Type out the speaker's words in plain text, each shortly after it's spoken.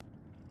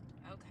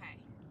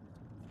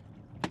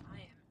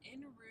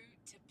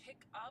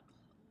up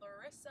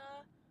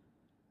Larissa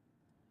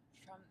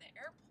from the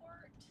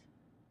airport,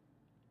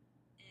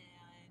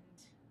 and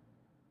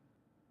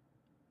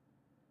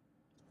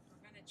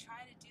we're going to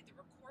try to do the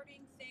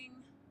recording thing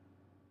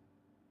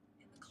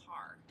in the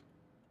car.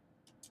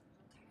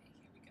 Okay,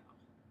 here we go.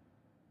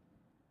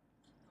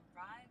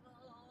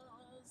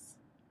 Arrivals.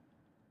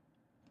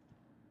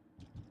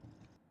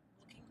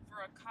 Looking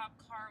for a cop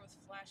car with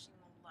flashing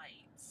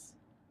lights.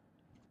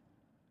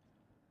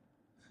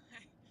 I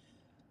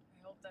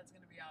hope that's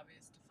going to be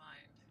obvious to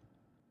find.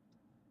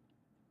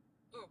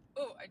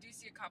 Oh, I do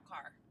see a cop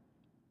car.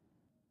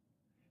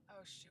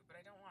 Oh shoot, but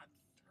I don't want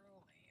through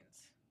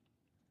lanes.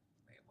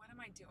 Wait, what am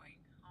I doing?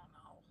 Oh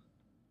no.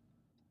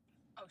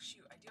 Oh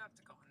shoot, I do have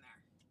to go in there.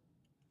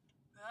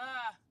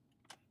 Ah!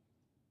 I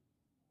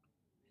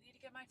need to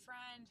get my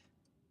friend.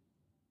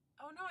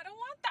 Oh no, I don't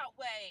want that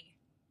way.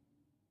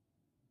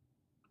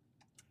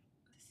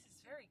 This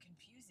is very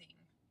confusing.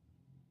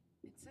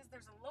 It says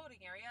there's a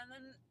loading area and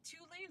then 2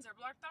 lanes are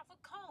blocked off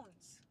with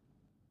cones.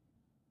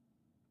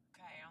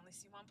 Okay, I only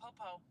see one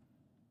popo.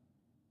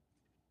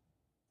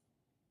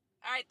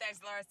 Alright, there's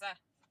Larissa.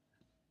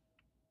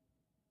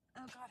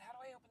 Oh god, how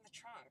do I open the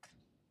trunk?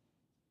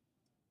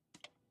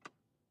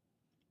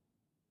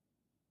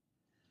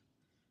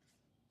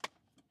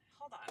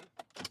 Hold on.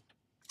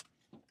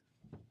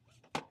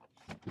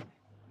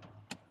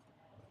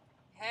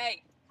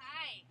 Hey.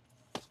 Hi.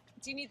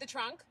 Do you need the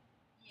trunk?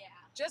 Yeah.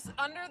 Just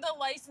under the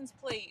license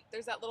plate,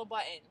 there's that little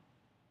button.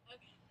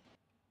 Okay.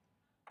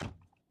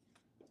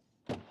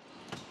 Okay,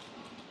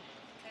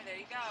 there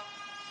you go.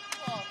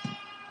 Cool.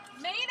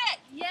 Made it!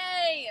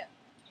 Yay!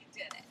 You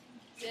did it.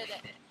 Did You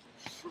it.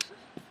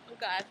 Oh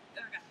god.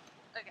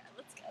 Okay,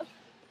 let's go.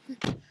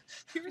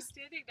 you were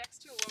standing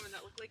next to a woman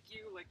that looked like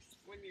you, like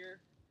when you're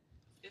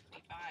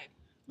 55.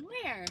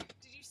 Where?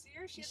 Did you see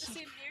her? She had the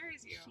same hair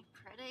as you. Is she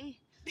pretty?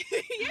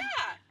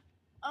 Yeah.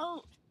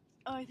 Oh,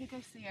 I think I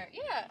see her.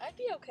 Yeah, I'd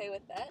be okay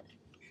with that.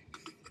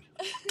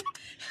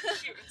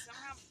 Shoot, and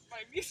somehow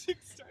my music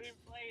started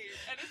playing,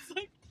 and it's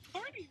like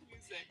party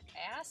music.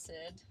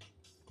 Acid.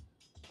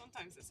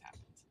 Sometimes this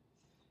happens.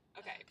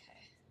 Okay. Okay.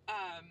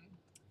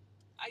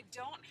 I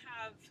don't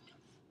have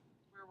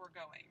where we're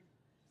going.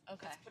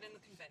 Okay. Let's put in the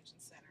convention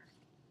center.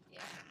 Yeah,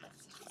 that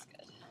seems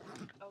good.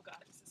 Oh god,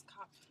 this is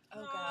cop.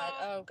 Oh god.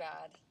 Oh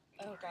god.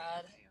 Oh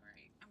god. Okay, all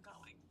right. I'm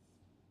going.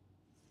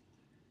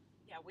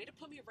 Yeah, way to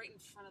put me right in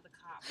front of the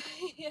cop.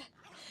 Yeah.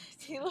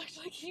 He looked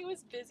like he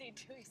was busy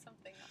doing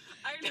something.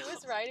 I know. He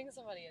was writing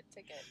somebody a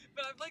ticket.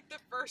 But I'm like the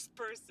first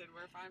person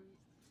where if I'm,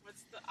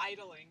 what's the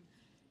idling?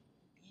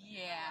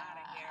 Yeah. Get out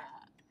of here.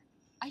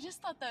 I just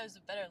thought that was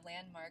a better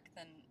landmark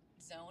than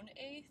Zone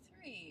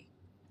A3.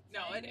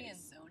 No, Find it me is.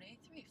 in Zone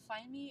A3.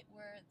 Find me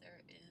where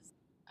there is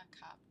a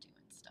cop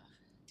doing stuff.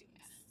 Doing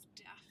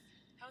stuff.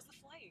 How's the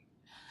flight?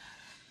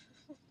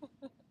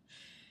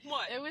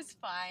 What? It was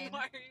fine. Why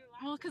are you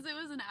laughing? Well, because it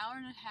was an hour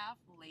and a half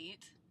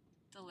late,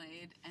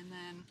 delayed, and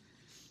then...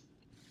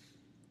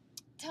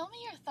 Tell me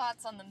your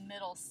thoughts on the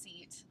middle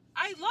seat.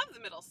 I love the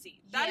middle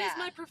seat. That is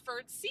Yeah. my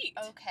preferred seat.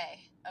 Okay.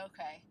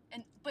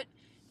 But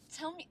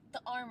tell me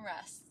the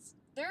armrests.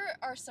 There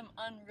are some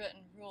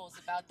unwritten rules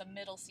about the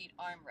middle seat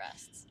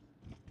armrests.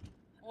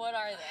 What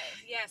are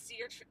they? Yeah, so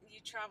you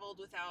traveled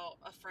without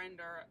a friend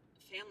or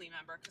a family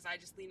member, because I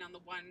just lean on the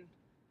one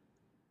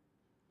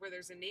where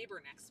there's a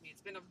neighbor next to me.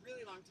 It's been a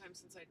really long time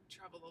since I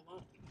traveled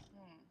alone.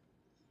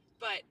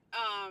 But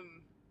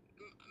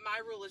my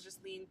rule is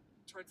just lean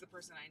towards the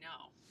person I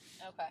know.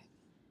 Okay.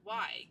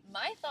 Why?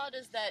 My thought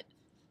is that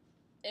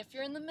if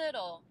you're in the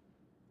middle,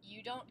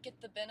 you don't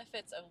get the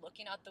benefits of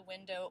looking out the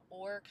window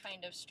or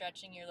kind of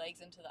stretching your legs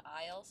into the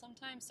aisle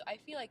sometimes. So I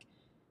feel like,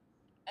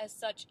 as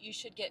such, you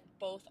should get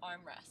both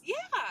armrests. Yeah.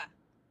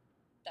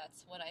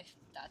 That's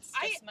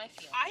just my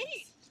feeling. I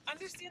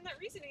understand that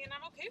reasoning, and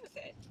I'm okay with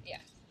it. Yeah.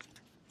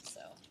 So,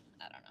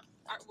 I don't know.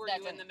 Were That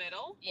you in didn't- the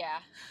middle?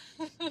 Yeah.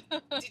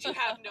 Did you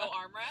have no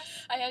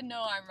armrest? I had no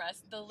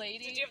armrest. The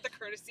lady... Did you have the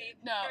courtesy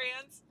No.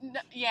 hands? No,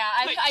 yeah,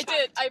 Like I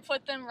did. tucked. I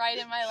put them right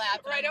in my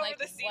lap. And Right I'm over like,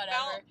 the seatbelt?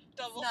 whatever.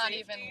 Double It's not safety?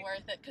 even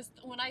worth it. Because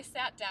when I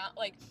sat down,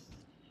 like,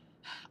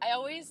 I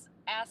always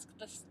ask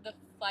the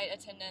flight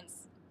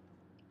attendants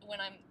when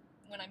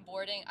I'm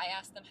boarding, I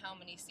ask them how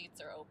many seats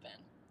are open,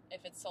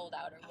 if it's sold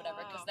out or whatever,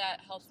 because Oh.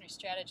 that helps me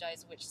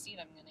strategize which seat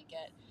I'm going to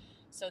get.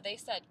 So they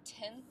said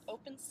 10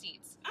 open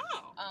seats.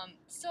 Oh.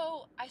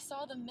 So I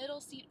saw the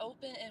middle seat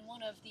open in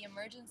one of the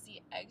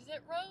emergency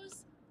exit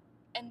rows,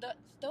 and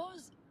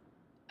those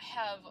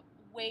have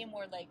way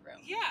more leg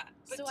room. Yeah.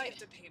 But So do you I- have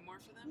to pay more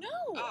for them? No,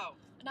 Oh.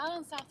 not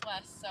on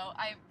Southwest. So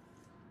I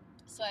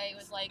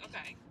was like,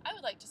 Okay. I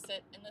would like to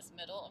sit in this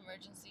middle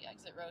emergency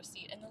exit row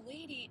seat. And the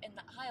lady in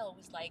the aisle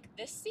was like,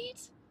 this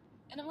seat?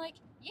 And I'm like,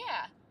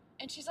 yeah.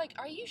 And she's like,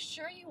 are you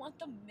sure you want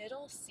the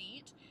middle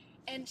seat?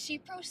 And she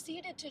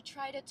proceeded to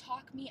try to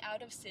talk me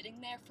out of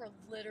sitting there for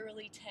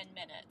literally 10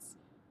 minutes.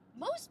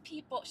 Most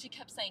people, she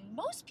kept saying,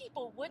 most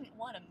people wouldn't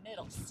want a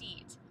middle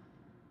seat.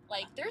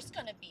 Like, there's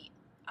going to be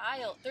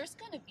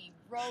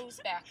rows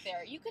back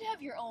there. You could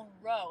have your own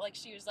row. Like,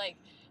 she was like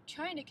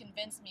trying to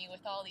convince me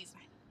with all these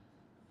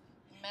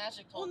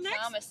magical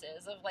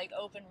promises of like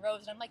open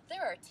rows, and I'm like,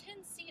 there are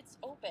 10 seats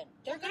open.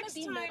 They're gonna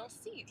be middle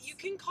seats. You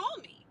can call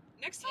me.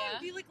 Next time,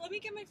 be like, let me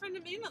get my friend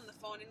Amanda on the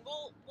phone, and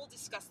we'll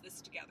discuss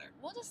this together.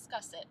 We'll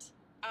discuss it.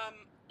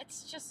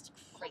 It's just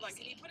crazy. Hold on,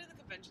 can you put it in the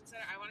convention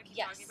center? I want to keep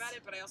talking about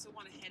it, but I also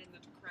want to head in the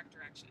correct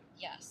direction.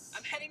 Yes.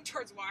 I'm heading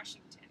towards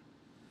Washington.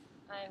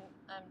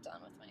 I'm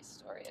done with my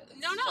story. It's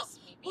no.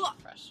 Just me being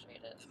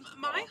frustrated.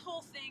 My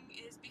whole thing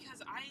is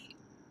because I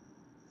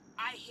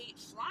hate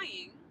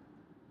flying,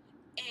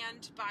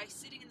 and by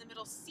sitting in the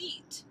middle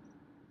seat,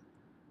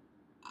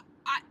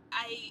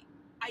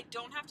 I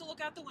don't have to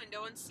look out the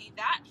window and see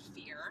that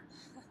fear.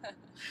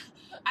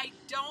 I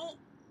don't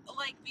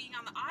like being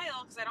on the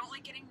aisle because I don't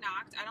like getting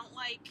knocked. I don't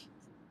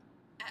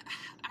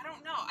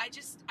know.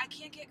 I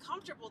can't get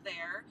comfortable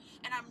there,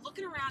 and I'm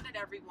looking around at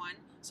everyone.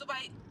 So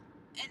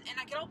and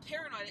I get all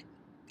paranoid.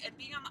 And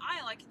being on the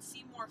aisle, I can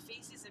see more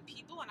faces and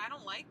people, and I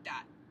don't like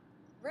that.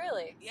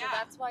 Really? Yeah. So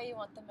that's why you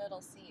want the middle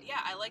seat.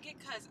 Yeah, I like it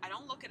because I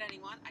don't look at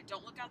anyone. I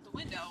don't look out the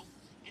window,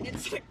 and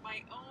it's like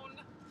my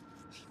own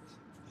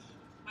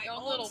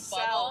little cell.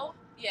 bubble.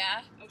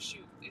 Yeah. Oh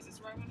shoot! Is this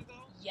where I want to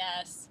go?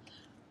 Yes.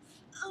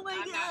 Oh my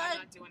god! I'm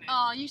not doing it.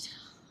 Oh,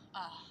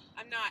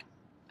 I'm not.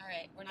 All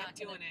right, we're not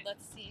doing it.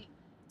 Let's see.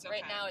 It's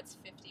okay. Right now it's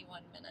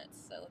 51 minutes,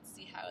 so let's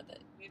see how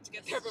we have to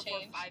get there before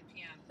 5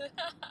 p.m.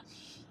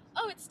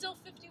 Oh, it's still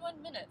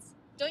 51 minutes.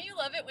 Don't you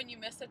love it when you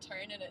miss a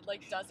turn and it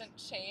like doesn't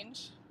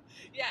change?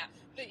 Yeah.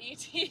 The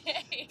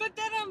ETA. But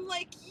then I'm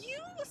like,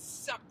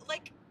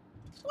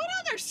 what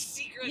other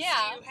secrets do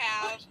you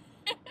have?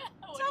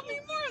 Tell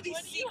me more of these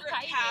secret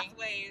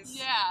pathways.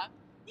 Yeah.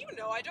 You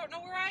know I don't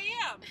know where I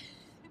am.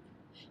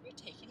 You're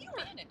taking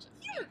advantage of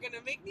me. You're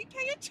gonna make me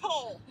pay a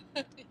toll.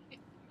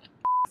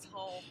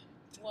 Toll.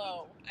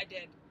 Whoa. I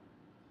did.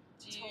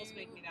 Tolls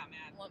make me that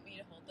mad. Want me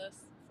to hold this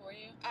for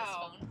you?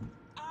 Oh. This phone?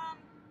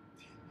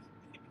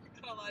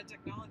 Got a lot of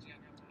technology on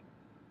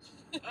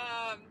your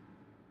lap.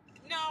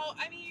 No,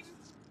 I mean,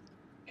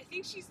 I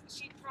think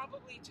she'd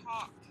probably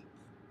talk.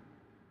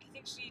 I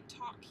think she'd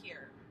talk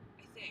here.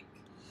 I think.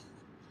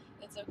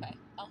 It's okay.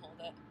 I'll hold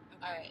it.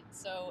 Okay. All right.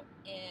 So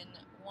in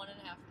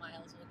 1.5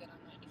 miles, we'll get on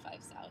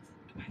 95 South.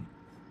 Okay.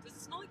 Does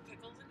it smell like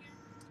pickles in here?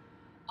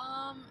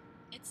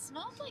 It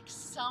smelled like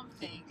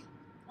something.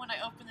 When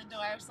I opened the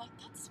door, I was like,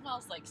 that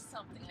smells like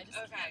something. I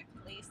just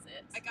can't place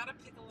it. I got a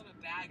pickle in a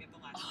bag at the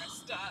last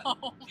rest stop.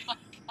 Oh my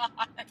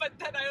god. But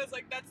then I was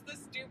like, that's the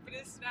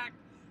stupidest snack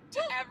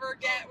to ever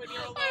get when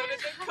you're alone in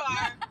the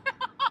car.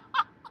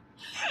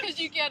 Because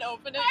you can't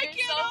open it I yourself?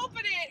 can't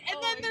open it.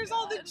 And then there's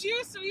all the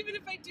juice, so even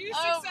if I do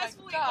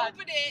successfully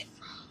open it,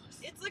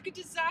 it's like a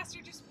disaster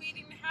just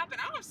waiting to happen.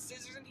 I don't have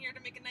scissors in here to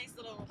make a nice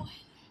little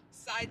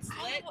side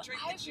slit,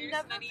 drink the juice,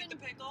 and then eat the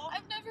pickle.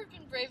 I've never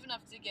been brave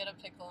enough to get a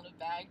pickle in a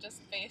bag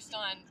just based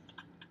on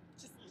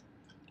just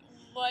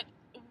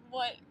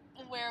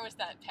where was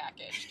that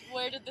packaged?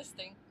 Where did this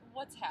thing,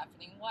 what's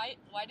happening? Why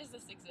does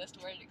this exist?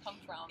 Where did it come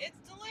from? It's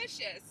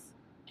delicious.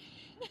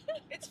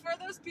 It's for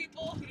those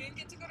people who didn't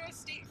get to go to a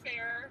state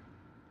fair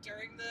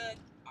during the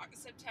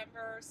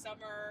September,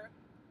 summer,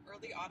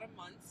 early autumn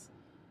months,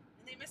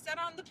 and they missed out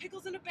on the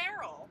pickles in a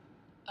barrel.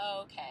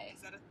 Okay.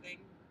 Is that a thing?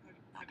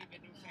 Have you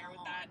been to a fair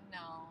with that?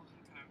 No.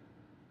 Okay.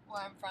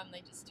 Where I'm from,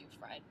 they just do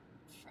fried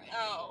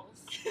oh.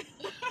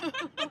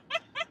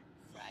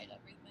 Fried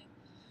everything.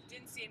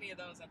 Didn't see any of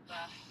those at the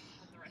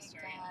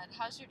restaurant. God.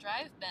 How's your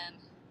drive been?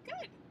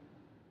 Good.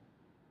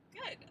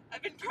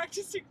 I've been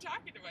practicing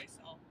talking to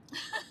myself.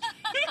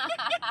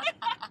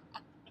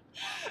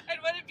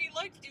 And what it'd be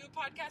like to do a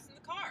podcast in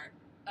the car.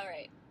 All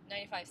right,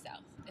 95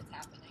 South. It's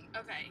happening.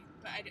 Okay,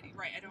 but I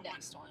don't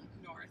Next want one.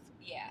 north.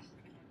 Yeah.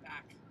 We're gonna head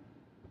back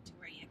to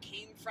where you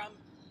came from.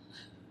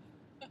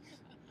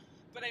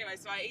 But anyway,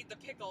 so I ate the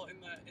pickle in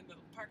the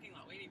parking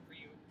lot waiting for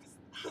you.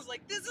 I was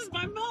like, this is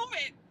my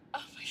moment.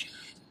 Oh my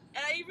god.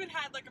 And I even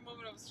had like a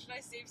moment of, should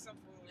I save some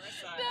for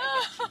Larissa?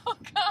 No, oh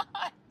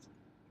god.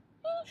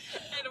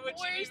 And would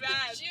Where's you be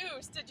mad? The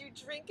juice? Did you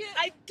drink it?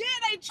 I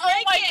did. I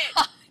drank it.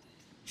 God.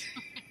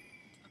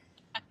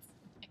 That's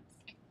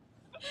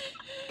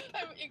amazing.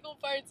 I'm equal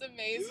parts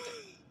amazed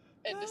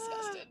and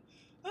disgusted.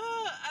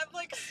 I'm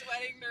like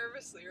sweating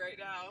nervously right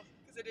now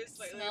because it is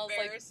slightly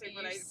embarrassing.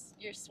 Like,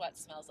 but your sweat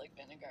smells like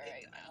vinegar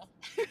right now.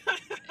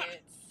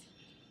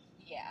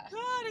 Yeah.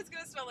 God, it's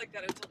gonna smell like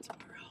that until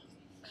tomorrow.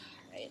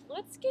 All right,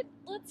 let's get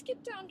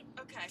down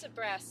to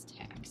brass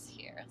tacks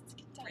here. Let's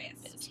get down brass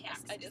to business.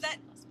 tacks. I just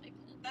lost my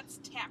pen. That's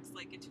tax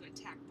like into a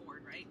tack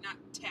board, right? Not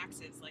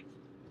taxes like.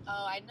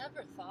 Oh, I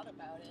never thought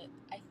about it.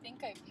 I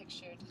think I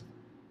pictured.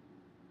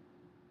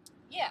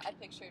 Yeah, I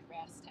pictured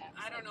brass tacks.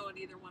 I don't know what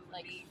either one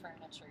would be. Like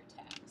furniture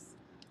tacks.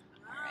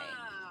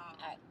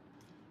 Oh.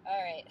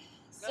 All right.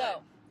 Good.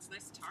 So. It's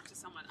nice to talk to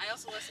someone. I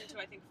also listened to,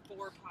 I think,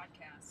 4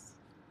 podcasts.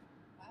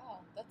 Wow,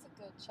 that's a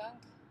good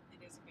chunk.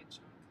 It is a good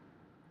chunk.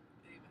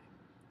 Anyway.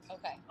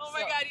 Okay. Oh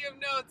my god, you have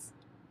notes.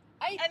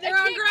 And they're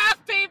on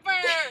graph paper!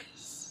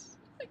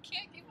 I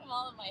can't keep them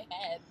all in my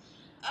head.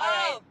 Oh!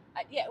 All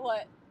right. Yeah,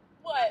 what?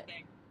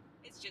 Nothing.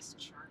 It's just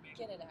charming.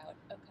 Get it out.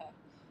 Okay.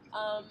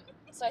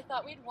 So I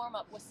thought we'd warm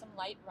up with some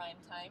light rhyme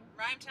time.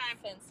 Rhyme time.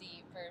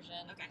 FNCE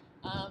version. Okay.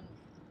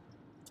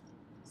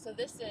 So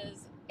this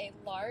is a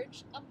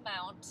large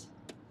amount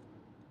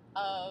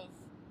of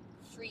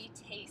free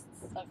tastes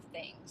of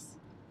things.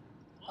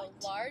 What?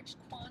 A large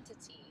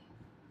quantity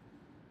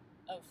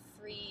of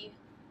free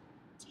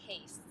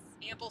tastes.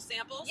 Ample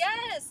samples?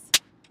 Yes!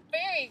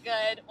 Very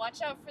good.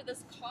 Watch out for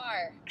this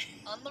car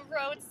on the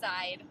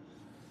roadside.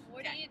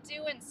 What are you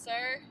doing,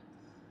 sir?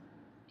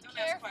 Be Don't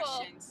careful. ask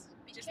questions.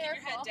 Be Just careful.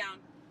 keep your head down.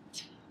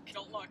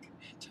 Don't look.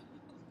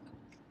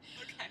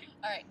 Okay.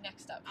 All right,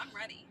 next up. I'm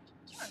ready.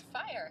 You're on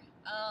fire.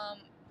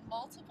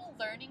 Multiple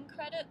learning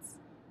credits,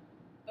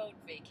 boat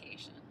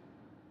vacation.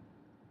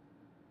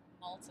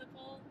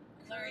 Multiple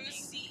learning.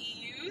 Cruise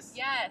CEUs?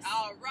 Yes.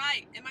 All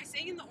right. Am I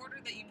saying in the order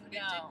that you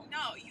predicted? No.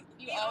 No. You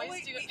You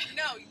always do it.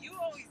 No, you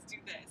always do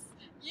this.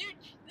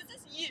 This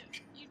is you.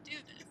 You do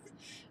this.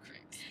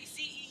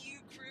 CEU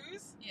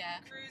cruise? Yeah.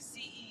 Cruise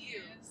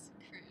CEU.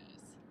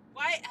 Cruise.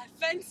 Why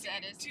FNCE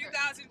That is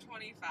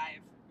 2025?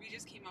 We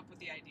just came up with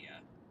the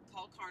idea.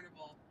 Called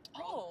Carnival.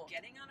 We're all Oh.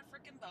 getting on a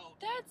freaking boat.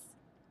 That's,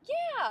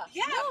 yeah.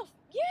 Yeah. No,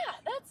 yeah,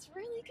 that's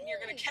really good. And you're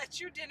going to catch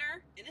your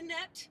dinner in a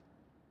net.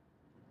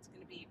 It's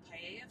going to be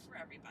paella for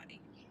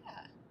everybody.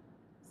 Yeah.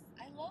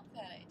 I love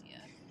that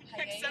idea.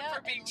 Except Paella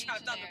for being and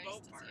chopped on the Legionnaires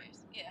boat part. desserts.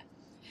 Yeah.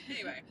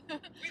 Anyway,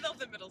 we love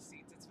the middle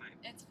seats. It's fine.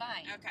 It's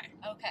fine. Okay.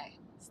 Okay.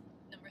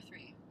 Number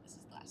 3. This is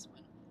the last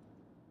one.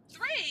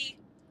 3?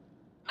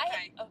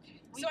 Okay.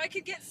 Okay. So I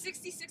could get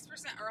 66%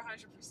 or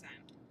 100%.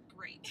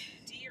 Great.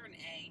 D or an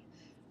A?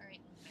 All right,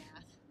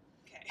 math.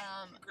 Okay.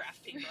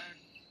 Graph paper.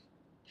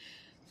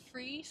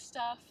 Free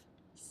stuff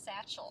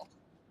satchel.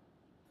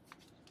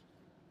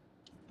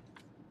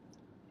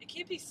 It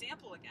can't be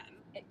sample again.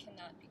 It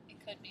cannot be.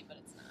 It could be, but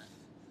it's not.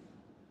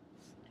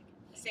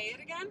 Say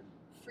it again?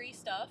 Free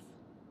stuff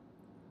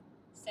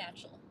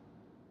satchel.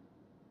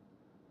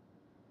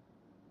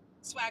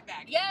 Swag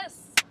bag.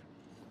 Yes!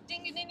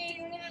 Ding ding ding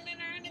ding.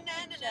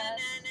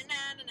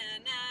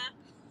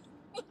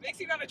 Makes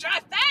you want to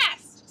drive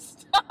fast.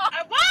 Stop.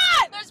 I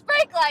won! There's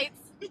brake lights.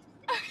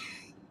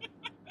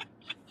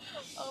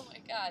 Oh my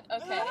god.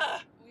 Okay.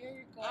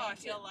 We're going Oh, I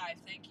feel alive.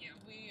 Thank you.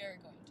 We are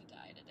going to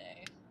die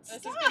today. This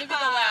is Stop. going to be the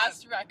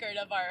last record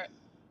of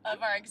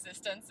our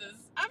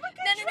existences. I'm a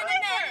good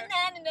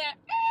driver.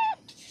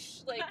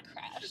 Like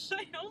crash.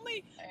 I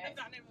only All right. have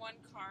gotten in one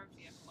car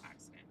vehicle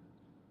accident.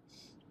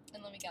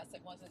 And let me guess,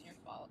 it wasn't your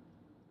fault.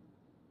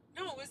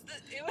 No,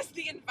 it was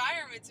the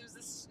environment. It was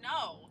the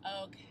snow.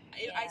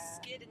 Okay. I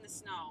skid in the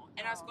snow,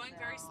 and I was Oh, going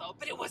very no. slow,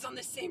 but it was on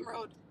the same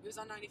road. It was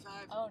on 95.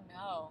 Oh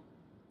no.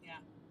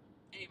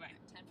 Anyway,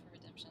 Time for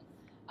redemption.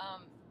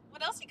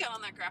 what else you got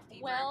on that graph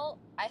paper? Well,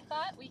 I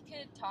thought we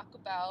could talk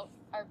about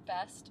our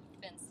best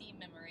FNCE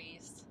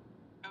memories.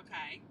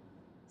 Okay.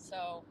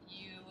 So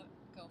you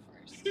go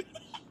first.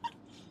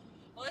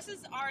 Well, this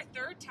is our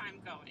third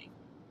time going.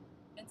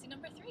 FNCE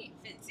number 3.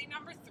 FNCE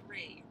number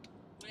 3.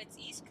 When it's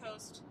East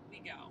Coast, we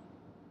go.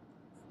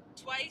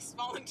 Twice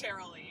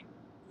voluntarily,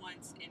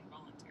 once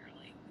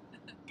involuntarily.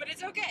 But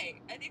it's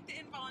okay. I think the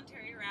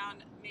involuntary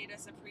round made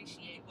us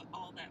appreciate what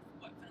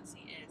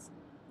FNCE is.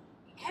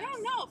 I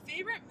don't know.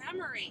 Favorite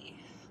memory?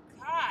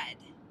 God.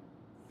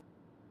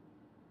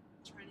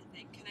 I'm trying to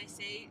think. Can I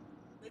say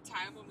the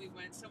time when we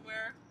went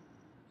somewhere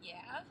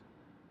Yeah.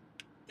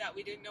 that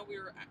we didn't know we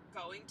were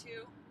going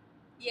to?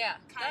 Yeah.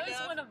 Kind that was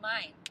of. one of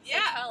mine. So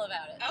Yeah. tell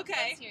about it.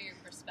 Okay. Let's hear your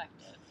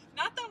perspective.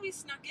 Not that we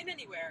snuck in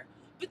anywhere,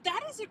 but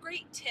that is a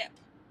great tip.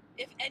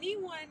 If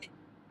anyone,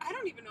 I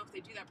don't even know if they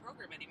do that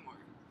program anymore,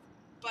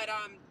 but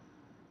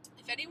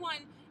if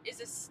anyone is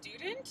a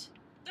student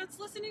that's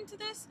listening to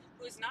this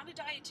who is not a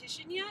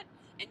dietitian yet,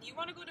 and you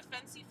want to go to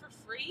FNCE for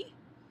free,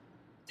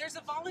 there's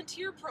a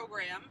volunteer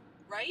program,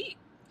 right?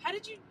 How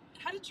did you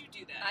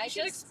do that? You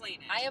should explain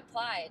it. I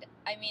applied.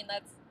 I mean,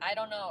 I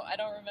don't know. I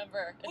don't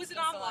remember. Was It's it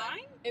been so long.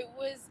 online? It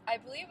was, I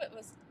believe it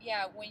was,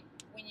 yeah, when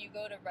you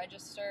go to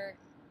register,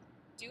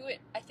 do it,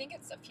 I think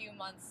it's a few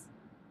months.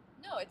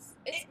 No, it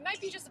might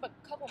be just a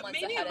couple months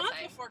Maybe ahead a month of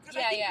time. before, because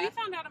I think we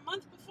found out a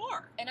month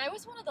before. And I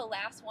was one of the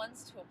last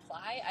ones to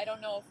apply. I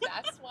don't know if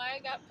that's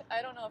why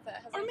I don't know if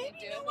that has Or anything maybe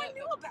to do no with one it.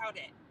 knew about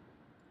it.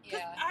 'Cause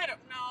Yeah. I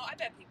don't know. I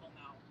bet people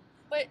know.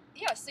 But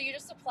yeah, so you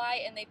just apply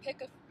and they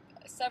pick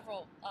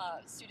several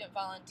student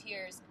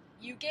volunteers.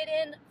 You get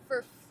in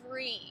for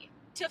free.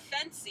 To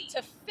FNCE.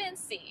 To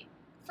FNCE.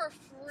 For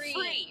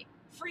free.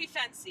 Free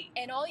FNCE.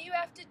 And all you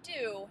have to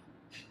do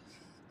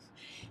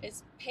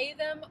is pay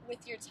them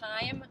with your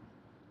time.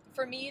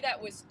 For me, that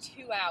was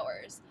 2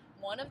 hours.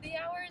 One of the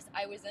hours,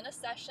 I was in a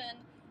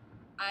session.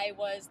 I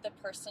was the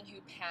person who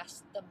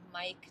passed the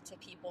mic to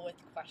people with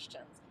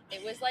questions.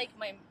 It was like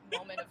my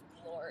moment of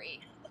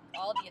glory.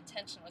 All the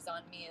attention was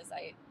on me as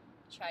I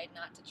tried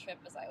not to trip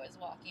as I was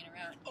walking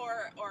around.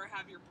 Or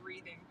have your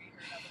breathing be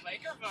heard on the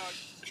microphone.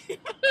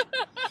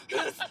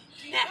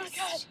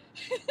 Next.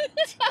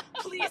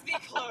 Please be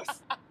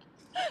close.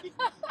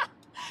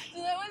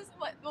 So that was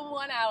the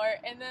 1 hour,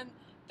 and then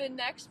the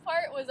next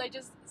part was I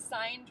just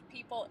signed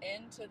people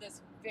into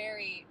this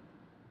very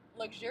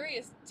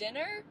luxurious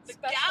dinner. The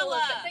special gala.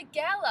 event, the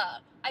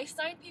gala. I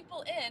signed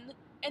people in,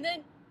 and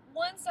then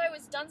once I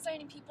was done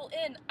signing people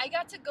in, I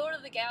got to go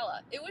to the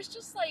gala. It was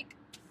just like...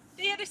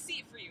 They had a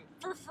seat for you,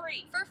 for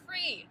free. For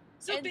free.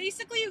 So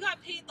basically you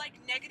got paid like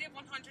negative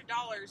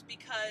 $100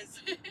 because,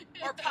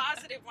 or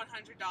positive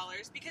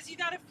 $100 because you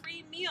got a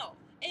free meal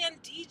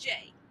and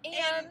DJ.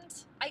 And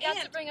I got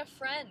to bring a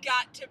friend.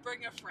 Got to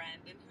bring a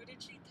friend. And who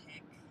did she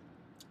pick?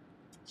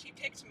 She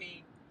picked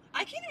me.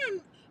 I can't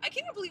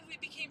even believe we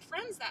became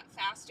friends that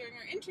fast during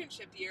our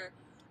internship year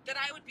that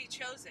I would be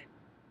chosen.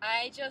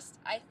 I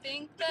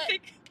think that...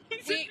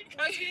 Is it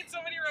because we had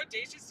so many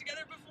rotations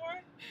together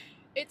before?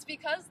 It's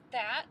because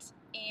that,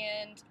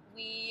 and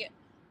we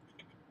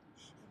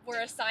were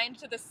assigned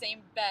to the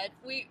same bed.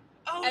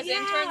 As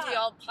interns, we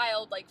all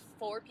piled like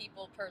 4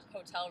 people per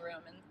hotel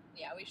room, and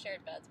yeah, we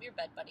shared beds. We were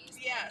bed buddies.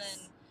 Yes. And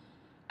then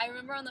I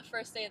remember on the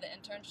first day of the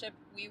internship,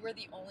 we were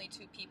the only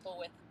 2 people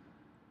with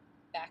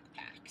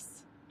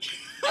backpacks.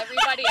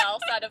 Everybody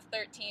else out of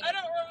 13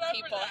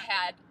 people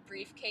had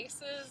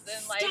briefcases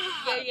and like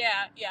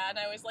yeah, and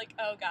I was like,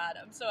 oh god,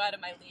 I'm so out of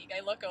my league. I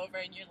look over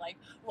and you're like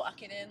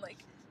walking in like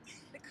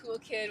the cool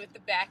kid with the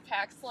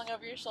backpack slung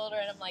over your shoulder,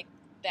 and I'm like,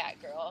 that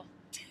girl,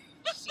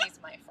 she's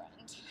my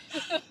friend.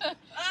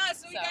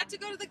 So we got to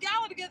go to the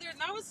gala together,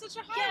 and that was such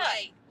a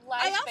highlight. Yeah,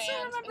 I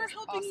also remember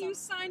helping you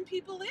sign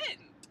people in.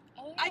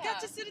 Oh yeah. I got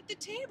to sit at the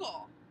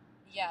table.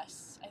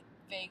 Yes, I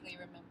vaguely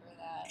remember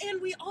that. And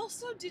we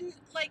also didn't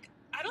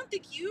I don't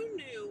think you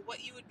knew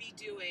what you would be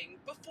doing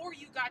before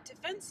you got to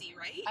FNCE,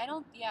 right? I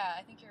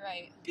think you're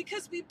right.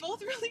 Because we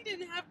both really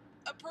didn't have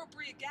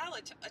appropriate gala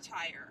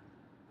attire.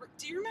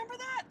 Do you remember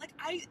that?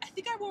 I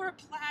think I wore a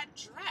plaid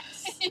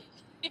dress.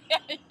 Yeah,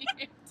 you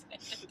did.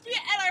 Yeah,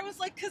 and I was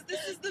like, because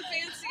this is the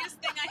fanciest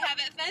thing I have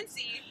at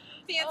FNCE.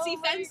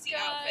 Fancy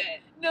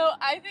outfit. No,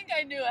 I think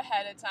I knew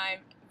ahead of time,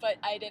 but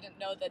I didn't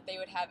know that they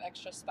would have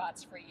extra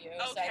spots for you.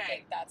 Okay. So I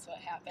think that's what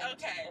happened.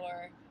 Okay.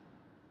 Or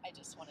I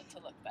just wanted to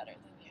look better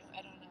than you.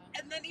 I don't know.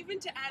 And then even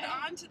to add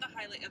on to the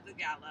highlight of the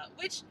gala,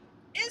 which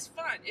is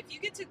fun, if you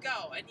get to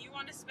go and you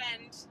want to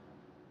spend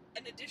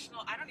an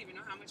additional, I don't even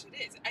know how much it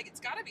is. It's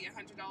got to be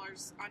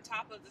 $100 on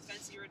top of the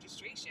FNCE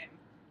registration.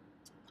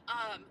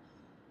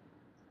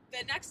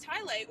 The next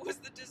highlight was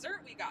the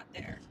dessert we got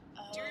there.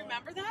 Do you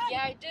remember that?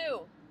 Yeah, I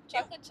do.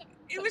 Chocolate chip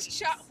cookies. It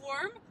was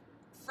warm,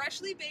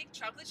 freshly baked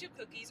chocolate chip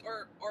cookies,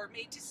 or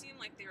made to seem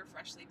like they were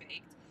freshly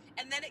baked.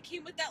 And then it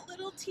came with that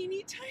little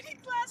teeny tiny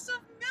glass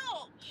of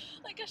milk.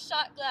 Like a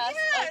shot glass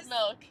of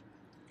milk.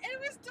 And it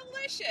was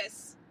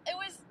delicious. It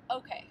was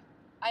okay.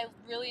 I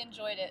really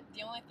enjoyed it.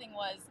 The only thing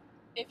was,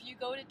 if you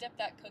go to dip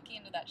that cookie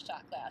into that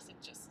shot glass,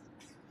 it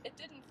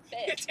didn't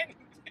fit. It didn't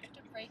fit.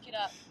 To break it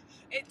up.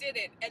 It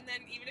didn't. And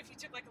then even if you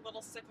took like a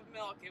little sip of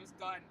milk, it was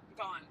gone.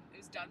 It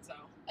was done so.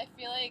 I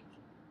feel like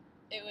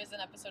it was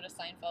an episode of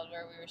Seinfeld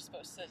where we were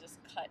supposed to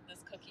just cut this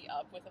cookie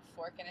up with a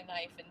fork and a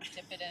knife and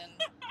dip it in,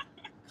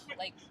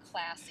 like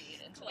classy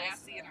in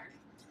our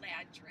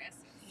plaid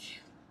dresses.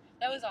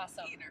 That was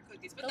awesome. Eating our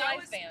cookies, but the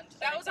live band.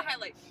 That was a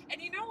highlight. And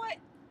you know what?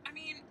 I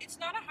mean, it's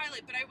not a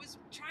highlight, but I was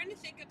trying to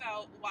think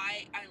about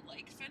why I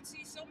like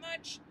FNCE so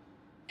much,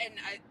 and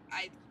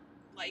I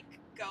like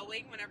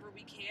going whenever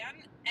we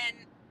can, and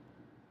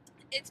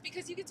it's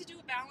because you get to do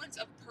a balance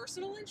of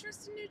personal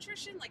interest in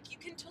nutrition. Like, you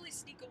can totally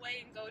sneak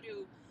away and go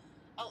to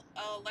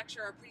a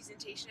lecture or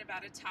presentation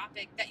about a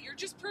topic that you're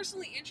just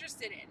personally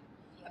interested in,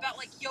 about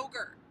like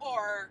yogurt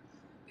or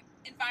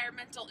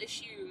environmental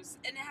issues,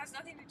 and it has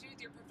nothing to do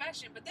with your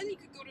profession. But then you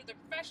could go to the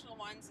professional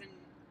ones and,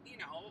 you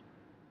know,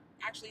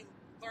 actually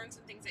learn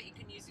some things that you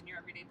can use in your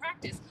everyday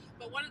practice.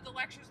 But one of the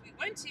lectures we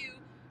went to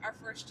our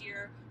first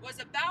year was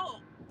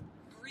about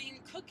green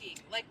cooking,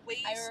 like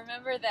ways. I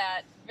remember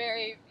that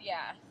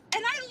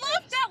and I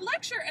loved that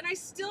lecture, and I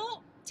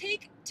still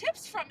take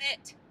tips from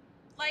it.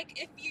 Like,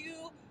 if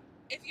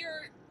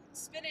your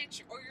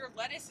spinach or your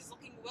lettuce is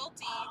looking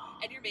wilty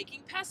and you're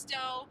making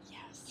pesto,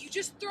 you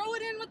just throw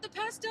it in with the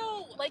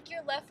pesto. Like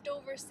your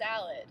leftover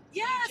salad.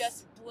 Yes. You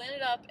just blend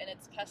it up and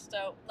it's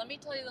pesto. Let me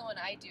tell you the one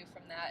I do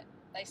from that.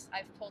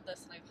 I've pulled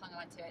this and I've hung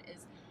on to it,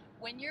 is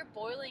when you're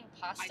boiling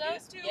pasta. I do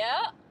this too.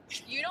 Yeah.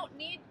 You don't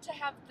need to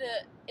have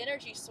the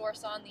energy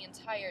source on the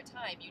entire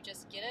time. You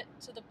just get it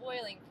to the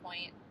boiling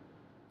point,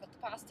 put the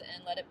pasta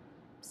in, let it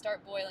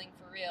start boiling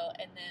for real,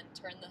 and then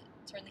turn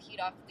the heat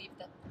off, leave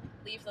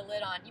the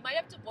lid on. You might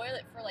have to boil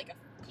it for like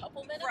a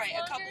couple minutes longer.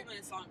 Right, a couple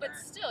minutes longer. But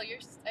still,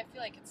 I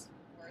feel like it's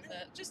worth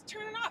it. Just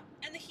turn it up,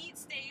 and the heat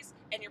stays,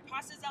 and your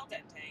pasta's al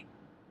dente.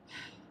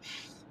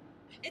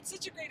 It's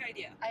such a great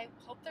idea. I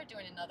hope they're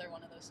doing another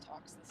one of those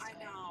talks this time.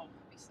 I know.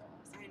 That'd be so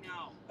awesome. I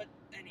know. But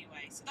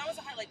anyway, so that was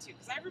a highlight too,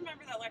 because I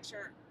remember that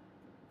lecture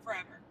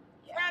forever.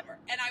 Yeah. Forever.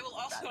 And I will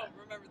also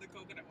remember the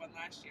coconut one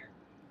last year.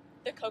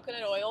 The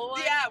coconut oil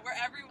one? Yeah, where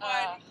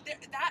everyone,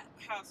 that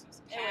house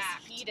was packed.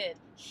 It was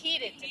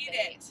heated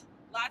debate.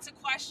 Lots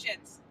of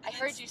questions. I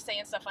heard you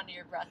saying stuff under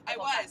your breath. I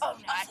was. Oh,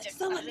 no, I was like,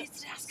 someone needs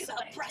to ask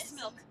about breast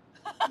milk.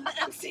 And the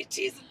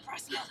MCTs and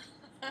breast milk.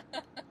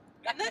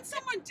 And then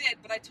someone did,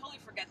 but I totally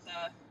forget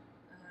the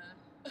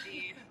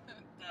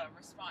the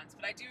response,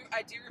 but I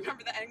do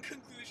remember the end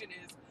conclusion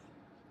is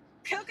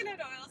coconut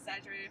oil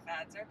saturated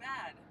fats are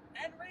bad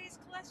and raise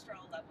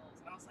cholesterol levels.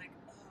 And I was like,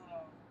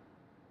 oh,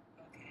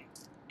 okay.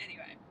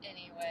 Anyway,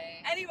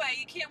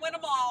 you can't win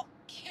them all.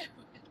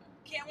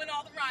 Can't win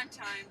all the rhyme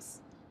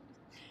times.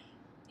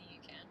 You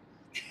can.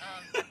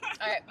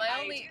 All right,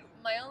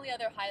 my only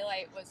other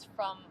highlight was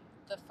from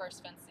the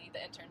first FNCE, the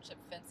internship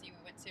FNCE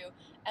we went to.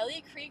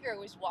 Ellie Krieger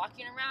was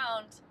walking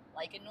around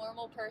like a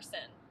normal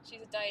person.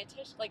 She's a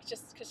dietitian, like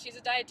just because she's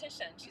a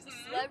dietitian. She's a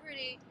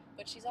celebrity,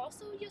 but she's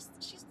also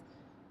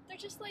they're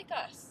just like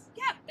us.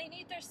 Yeah. They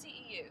need their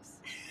CEUs.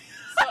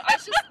 So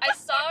I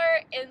saw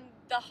her in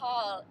the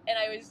hall, and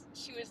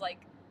she was like,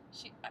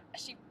 she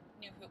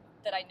knew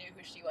that I knew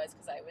who she was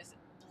because I was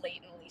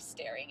blatantly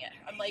staring at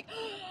her. I'm like,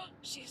 oh,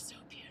 she's so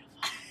beautiful.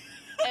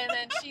 And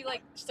then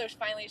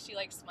finally she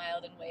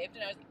smiled and waved,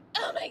 and I was like,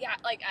 oh my god,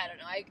 I don't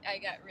know, I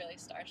got really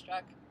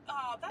starstruck.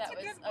 Oh, that was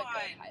a good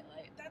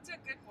highlight. That's a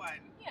good one.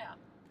 Yeah.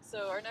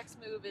 So our next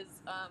move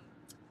is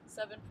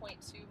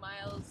 7.2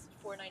 miles,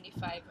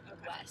 495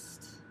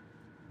 west.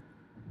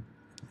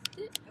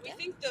 We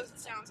think those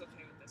sounds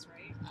okay with this,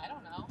 right? I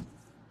don't know.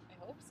 I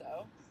hope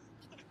so.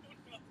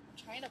 I'm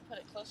trying to put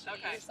it closer to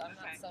you, so I'm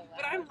not so loud.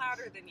 But I'm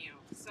louder than you,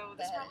 so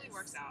this probably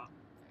works out.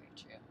 Very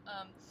true.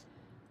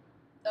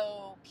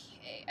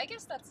 Okay. I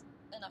guess that's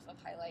enough of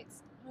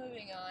highlights.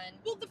 Moving on.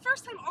 Well, the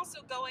first time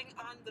also going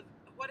on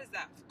what is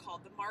that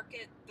called? The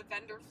market, the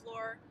vendor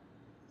floor.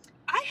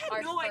 I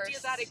had no idea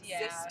that existed.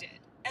 Yeah.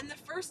 And the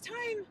first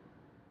time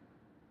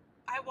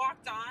I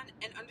walked on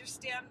and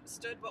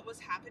understood what was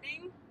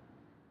happening,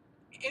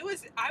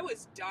 I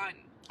was done.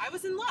 I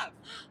was in love.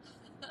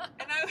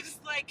 And I was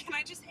like, can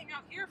I just hang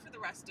out here for the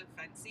rest of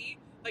FNCE?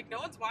 No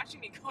one's watching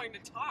me going to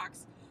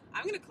talks.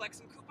 I'm going to collect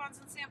some coupons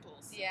and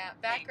samples. Yeah,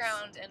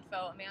 background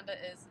info. Amanda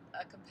is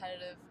a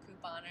competitive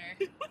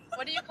couponer.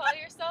 What do you call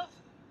yourself?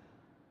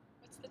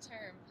 What's the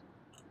term?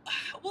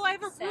 Well, I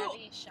have a rule.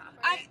 Savvy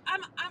shopper.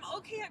 I'm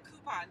okay at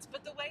coupons,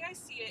 but the way I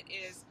see it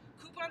is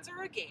coupons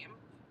are a game,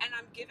 and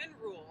I'm given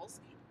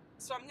rules,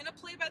 so I'm going to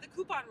play by the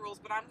coupon rules,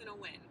 but I'm going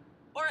to win.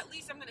 Or at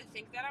least I'm going to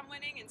think that I'm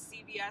winning, and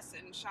CVS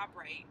and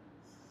ShopRite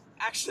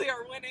actually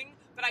are winning,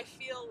 but I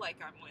feel like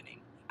I'm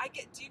winning.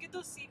 Do you get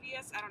those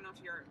CVS? I don't know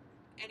if you're...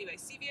 Anyway,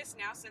 CVS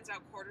now sends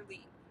out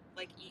quarterly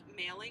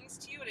mailings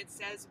to you, and it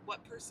says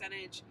what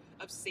percentage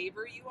of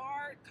saver you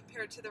are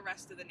compared to the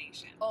rest of the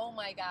nation. Oh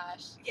my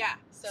gosh. Yeah.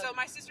 So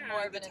my sister and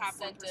I are the top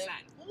 1%.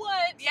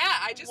 What? Yeah,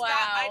 I just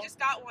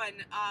got one.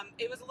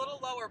 It was a little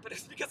lower, but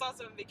it's because I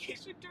was on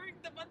vacation during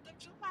the month of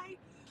July.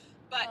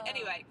 But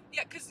anyway,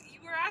 yeah, because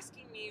you were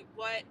asking me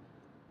what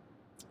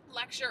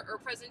lecture or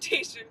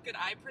presentation could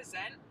I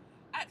present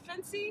at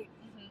FNCE,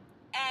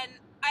 and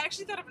I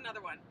actually thought of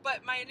another one,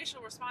 but my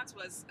initial response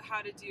was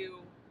how to do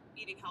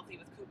eating healthy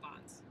with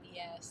coupons.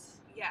 Yes.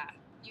 Yeah.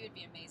 You would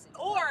be amazing.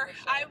 Or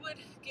I would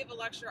give a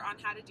lecture on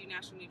how to do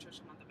National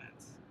Nutrition Month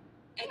events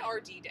and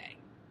RD Day,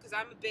 because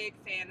I'm a big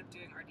fan of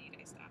doing RD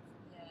Day stuff.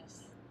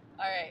 Yes.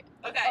 All right.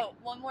 Okay. Oh,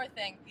 one more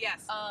thing.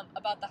 Yes.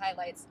 About the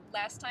highlights.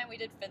 Last time we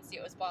did FNCE,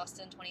 it was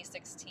Boston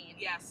 2016.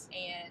 Yes.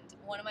 And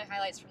one of my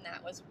highlights from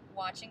that was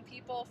watching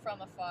people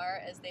from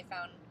afar as they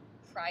found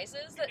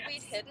prizes that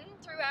we'd hidden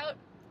throughout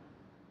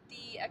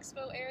the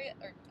expo area,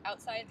 or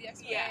outside the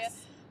expo area.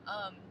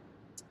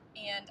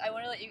 And I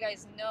want to let you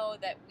guys know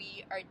that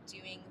we are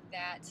doing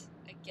that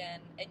again.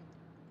 And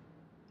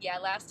yeah,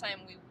 last time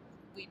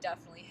we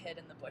definitely hid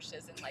in the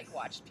bushes and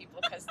watched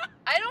people, because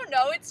I don't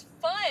know, it's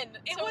fun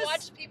to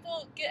watch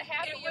people get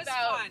happy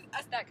about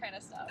that kind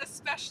of stuff.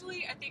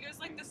 Especially, I think it was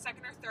the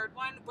second or third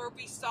one where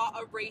we saw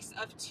a race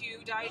of two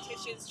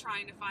dietitians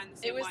trying to find the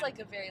same one. It was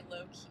a very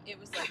low key. It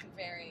was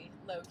very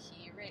low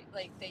key. Right?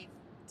 They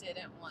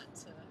didn't want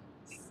to.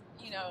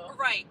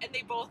 Right, and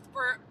they both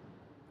were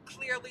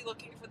clearly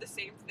looking for the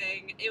same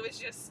thing. It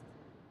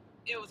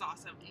was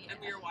awesome, and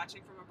we were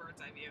watching from a bird's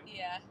eye view.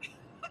 Yeah,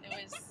 it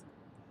was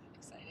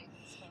exciting,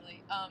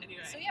 totally.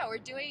 Anyway. So yeah, we're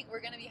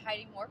going to be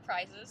hiding more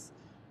prizes.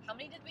 How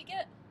many did we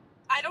get?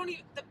 I don't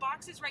even. The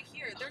box is right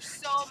here. There's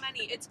so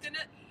many. It's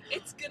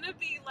gonna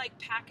be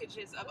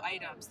packages of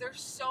items.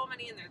 There's so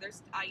many in there.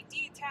 There's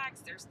ID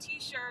tags. There's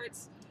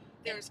T-shirts.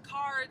 There's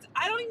cards.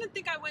 I don't even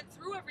think I went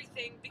through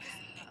everything because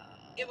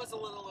it was a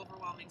little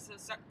overwhelming. So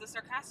the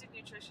Sarcastic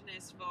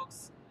Nutritionist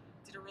folks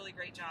did a really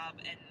great job,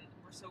 and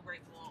we're so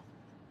grateful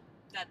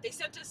that they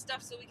sent us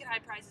stuff so we could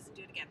hide prizes and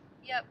do it again.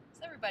 Yep.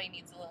 So everybody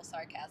needs a little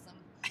sarcasm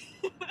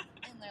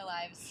in their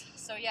lives.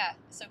 So yeah.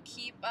 So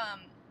keep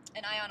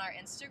an eye on our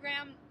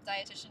Instagram,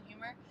 Dietitian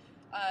Humor.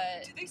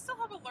 Do they still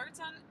have alerts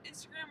on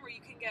Instagram where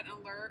you can get an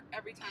alert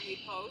every time we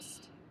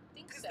post? I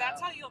think so. Because that's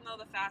how you'll know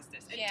the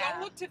fastest. And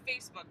don't look to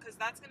Facebook, because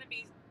that's going to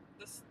be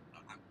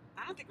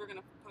I don't think we're going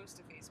to post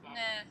to Facebook.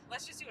 Nah.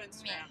 Let's just do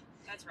Instagram.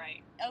 That's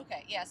right.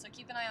 Okay, yeah, so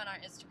keep an eye on our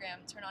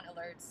Instagram, turn on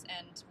alerts,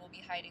 and we'll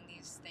be hiding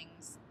these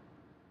things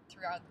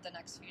throughout the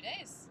next few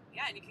days.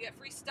 Yeah, and you can get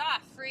free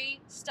stuff. Free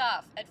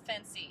stuff at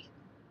FNCE.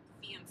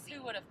 Fancy.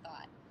 Who would have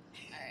thought?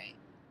 All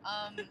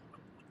right.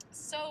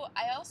 So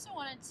I also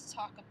wanted to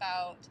talk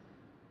about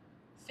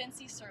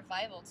FNCE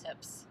survival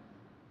tips.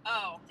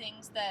 Oh.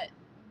 things that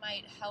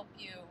might help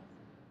you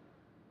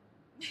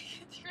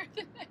make it through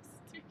the next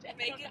 3 days.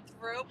 Make it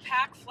through.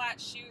 Pack flat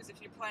shoes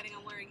if you're planning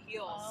on wearing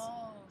heels.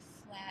 Oh,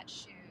 flat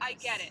shoes. I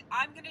get it.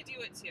 I'm going to do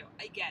it too.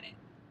 I get it.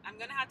 I'm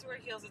going to have to wear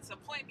heels at some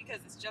point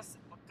because it's just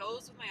what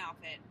goes with my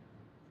outfit.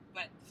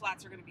 But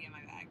flats are going to be in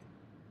my bag.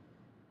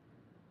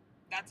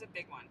 That's a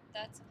big one.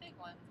 That's a big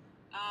one.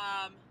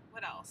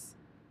 What else?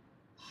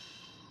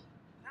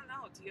 I don't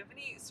know. Do you have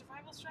any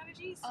survival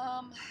strategies?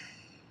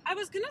 I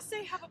was going to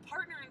say have a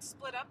partner and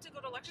split up to go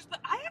to lectures, but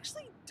I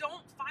actually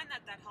don't find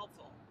that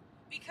helpful.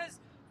 Because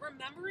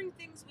remembering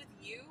things with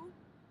you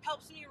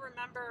helps me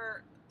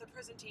remember the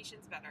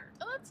presentations better.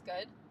 Oh, that's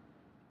good.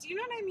 Do you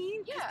know what I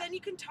mean? Yeah. Because then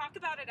you can talk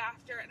about it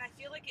after, and I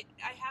feel like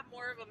I have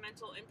more of a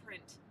mental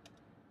imprint.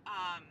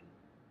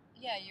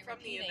 Yeah, you're from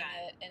the repeating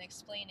event. it and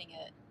explaining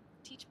it.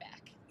 Teach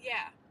back.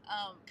 Yeah.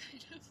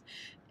 Kind of.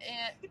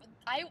 And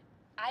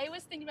I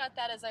was thinking about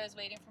that as I was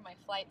waiting for my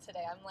flight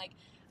today. I'm like,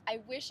 I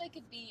wish I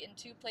could be in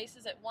 2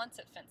 places at once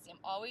at FNCE. I'm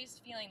always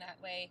feeling that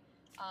way.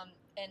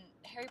 And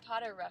Harry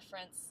Potter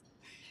reference.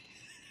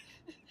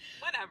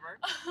 Whatever.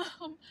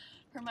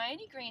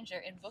 Hermione Granger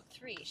in book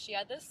 3, she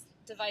had this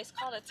device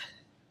called a...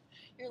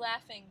 You're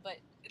laughing, but...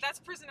 That's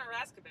Prisoner of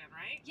Azkaban,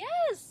 right?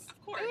 Yes! Of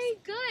course. Very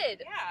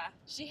good! Yeah.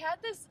 She had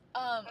this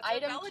That's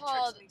item where Bellatrix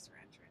called... makes her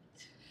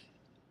entrance.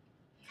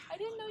 I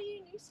didn't know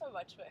you knew so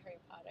much about Harry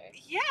Potter.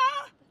 Yeah!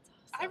 That's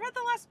awesome. I read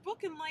the last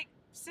book in like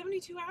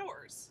 72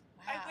 hours.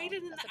 Wow. I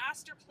waited in That's the a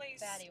Astor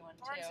Place, fatty one,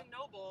 Barnes too. &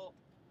 Noble,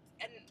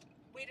 and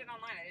waited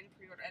online. I didn't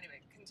pre-order. Anyway,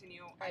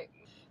 continue. Right.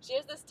 She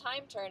has this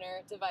time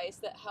turner device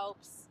that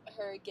helps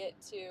her get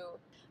to,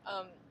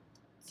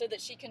 so that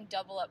she can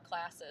double up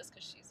classes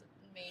because she's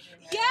a major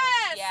nerd.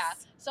 Yes! Yeah.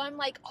 So I'm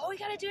like, all we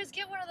gotta do is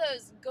get one of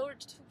those, go to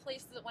 2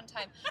 places at one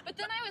time. But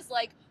then I was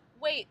like,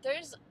 wait,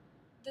 there's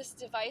this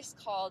device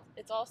called,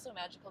 it's also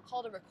magical,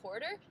 called a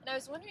recorder. And I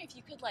was wondering if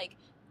you could like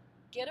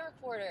get a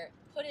recorder,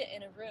 put it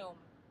in a room,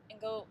 and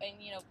go and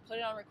put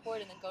it on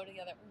record and then go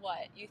together.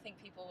 What? You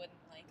think people wouldn't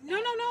like that? No.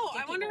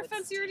 Think I wonder if people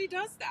would FNCE already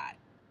does that.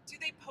 Do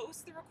they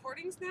post the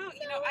recordings now?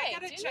 No way. I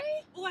gotta Do check.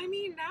 they? Well, I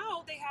mean,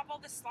 now they have all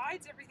the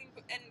slides, everything,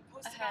 and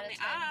posted Ahead on of the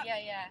time. app.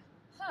 Yeah.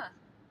 Huh.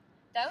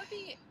 That would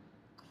be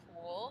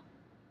cool.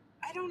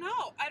 I don't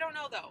know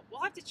though.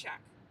 We'll have to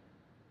check.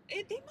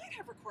 They might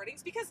have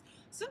recordings because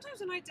sometimes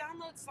when I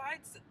download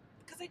slides,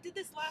 because I did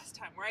this last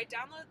time where I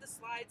downloaded the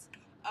slides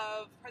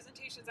of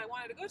presentations I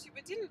wanted to go to,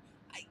 but didn't.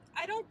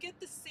 I don't get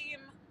the same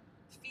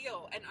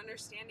feel and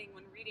understanding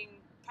when reading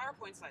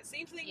PowerPoint slides.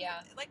 Same thing,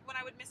 like when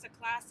I would miss a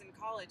class in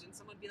college and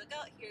someone would be like,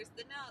 oh, here's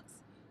the notes,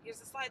 here's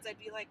the slides. I'd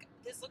be like,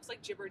 this looks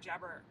like jibber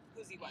jabber.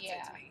 Who's he what's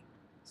it to me?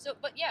 So,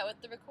 but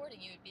with the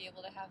recording, you would be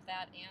able to have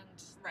that and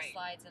the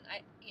slides, and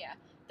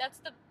that's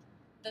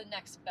the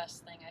next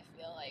best thing I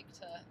feel like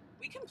to.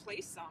 We can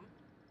place some.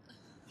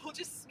 We'll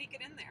just sneak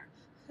it in there.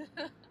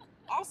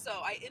 Also,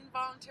 I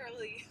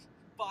involuntarily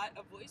bought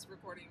a voice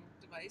recording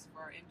device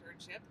for our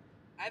internship.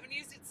 I haven't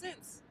used it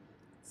since.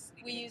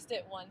 We used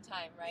it one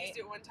time, right? We used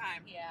it one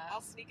time. Yeah.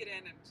 I'll sneak it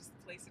in and just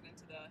place it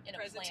into the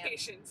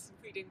presentations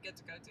we didn't get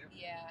to go to.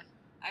 Yeah.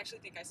 I actually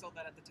think I sold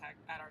that at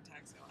our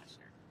tag sale last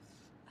year.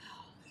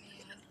 Oh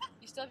man.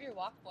 You still have your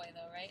Walk Boy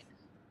though, right?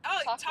 Oh,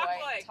 Talk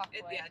Boy. Talk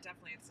Boy. Yeah,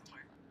 definitely it's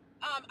somewhere.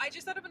 I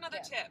just thought of another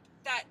tip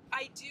that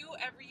I do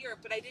every year,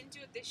 but I didn't do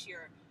it this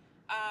year.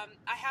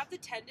 I have the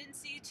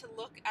tendency to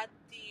look at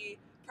the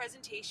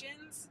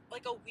presentations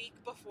like a week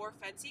before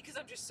FNCE because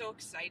I'm just so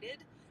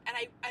excited.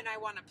 And I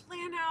want to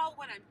plan out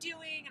what I'm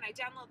doing, and I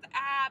download the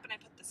app, and I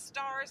put the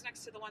stars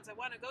next to the ones I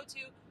want to go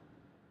to.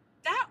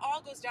 That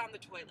all goes down the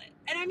toilet.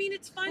 And I mean,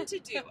 it's fun to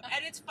do,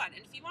 and it's fun.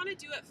 And if you want to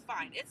do it,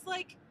 fine. It's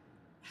like,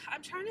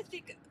 I'm trying to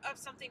think of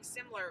something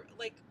similar,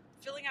 like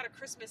filling out a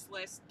Christmas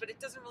list, but it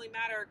doesn't really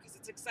matter because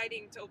it's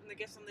exciting to open the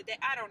gifts on the day.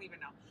 I don't even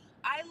know.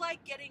 I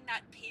like getting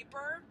that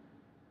paper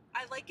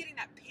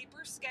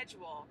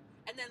schedule,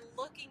 and then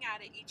looking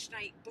at it each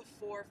night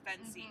before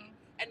FNCE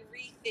and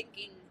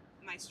rethinking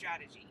my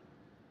strategy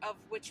of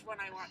which one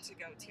I want to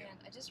go to. Man,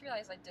 I just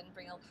realized I didn't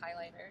bring a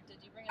highlighter. Did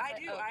you bring a I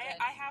highlighter?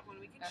 do. I have one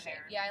we can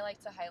share. Yeah, I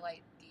like to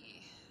highlight the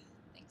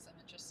things I'm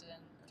interested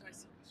in.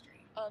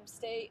 Street.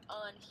 Stay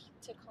on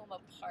Tacoma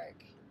Park.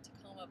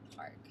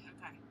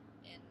 Okay.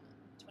 In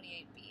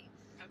 28B.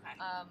 Okay.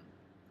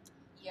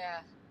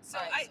 Yeah. So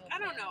right, I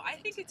don't know. I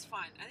think it's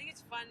fun. I think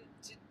it's fun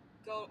to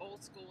go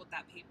old school with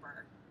that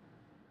paper.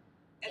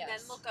 And then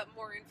look up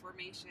more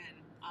information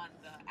on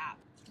the app.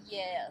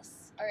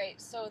 Yes. All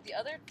right. So the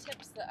other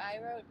tips that I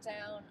wrote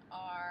down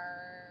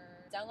are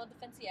download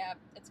the FNCE app.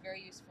 It's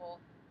very useful.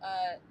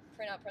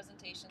 Print out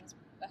presentations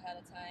ahead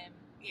of time.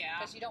 Yeah.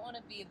 Because you don't want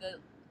to be the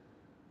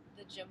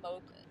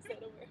jamoke. Is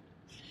that a word?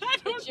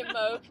 The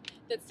jamoke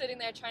that's sitting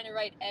there trying to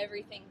write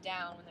everything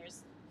down when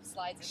there's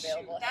slides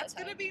available. Shoot, that's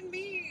gonna be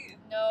me.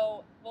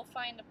 No, we'll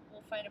find a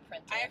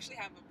printer. I actually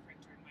have a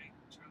printer in my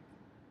trunk.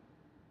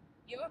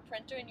 You have a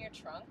printer in your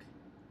trunk?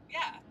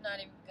 Yeah. I'm not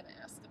even gonna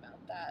ask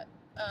about that.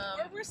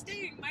 Where we're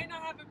staying might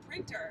not have a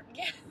printer.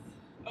 Yeah.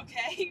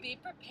 Okay. Be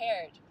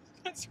prepared.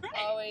 That's right.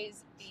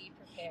 Always be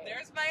prepared.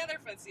 There's my other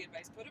FNCE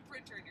advice. Put a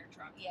printer in your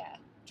trunk. Yeah.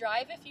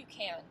 drive if you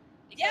can.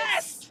 Because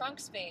Yes! trunk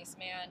space,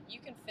 man. You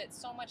can fit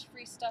so much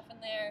free stuff in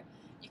there.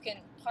 You can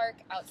park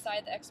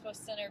outside the expo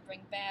center,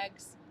 bring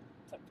bags,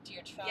 put to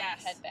your trunk,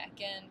 Yes. head back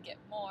in, get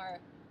more.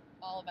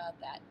 All about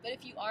that. But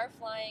if you are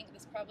flying,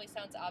 this probably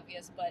sounds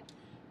obvious, but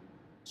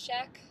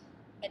check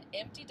an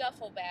empty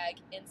duffel bag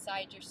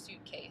inside your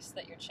suitcase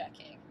that you're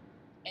checking.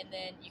 And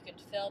then you can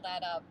fill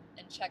that up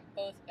and check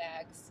both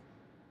bags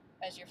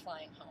as you're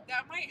flying home.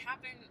 That might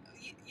happen,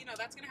 you know,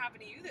 that's going to happen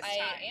to you this I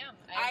time. am.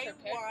 I'm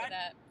prepared for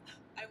that.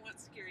 I want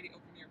security to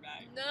open your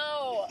bag.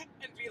 No!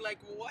 And be like,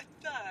 what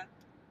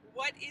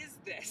is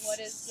this? What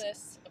is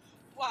this?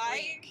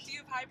 Why freak? do you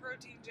have high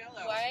protein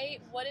Jell-O?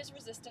 What is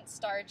resistant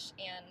starch,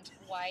 and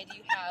why do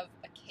you have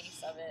a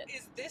case of it?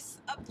 Is this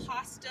a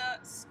pasta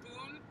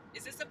spoon?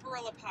 Is this a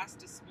Barilla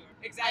pasta spoon?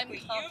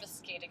 Exactly. I'm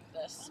confiscating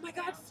this. Oh my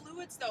god,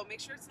 fluids though. Make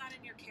sure it's not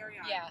in your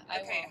carry-on. Yeah, I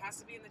Okay, will. it has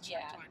to be in the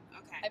checked one.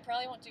 Okay. I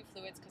probably won't do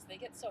fluids because they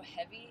get so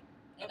heavy,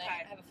 and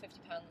I have a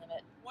 50-pound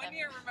limit. One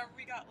year, remember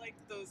we got like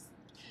those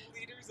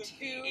liters of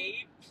 2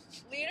 V8?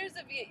 liters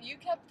of V8. You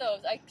kept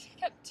those. I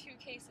kept 2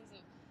 cases of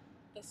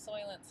the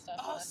Soylent stuff.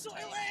 Oh, last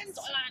time. Soylent!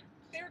 Soylent!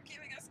 They were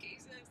giving us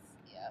cases.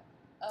 Yeah.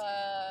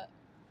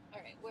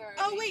 Alright, where are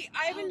Oh we? wait,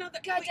 I have another.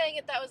 God wait. dang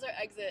it, that was our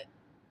exit.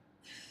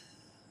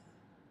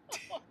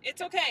 It's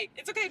okay.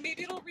 It's okay.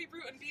 Maybe it'll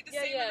reboot and be the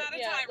same amount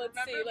of time.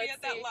 Remember, we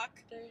had that luck.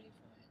 34.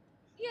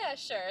 Yeah,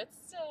 sure.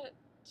 It's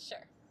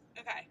sure.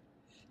 Okay.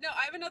 No,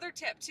 I have another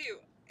tip too.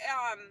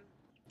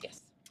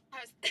 Yes.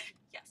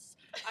 Yes.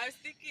 I was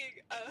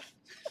thinking of.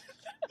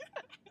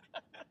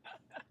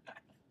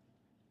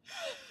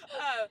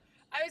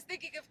 I was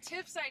thinking of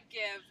tips I'd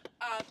give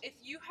if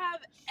you have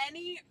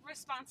any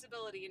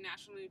responsibility in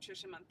National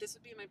Nutrition Month. This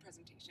would be in my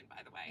presentation,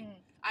 by the way.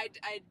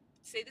 I'd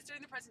say this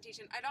during the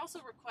presentation. I'd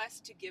also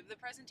request to give the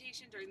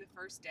presentation during the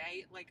first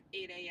day, like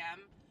 8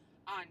 a.m.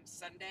 on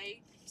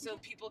Sunday, so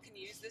people can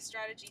use this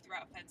strategy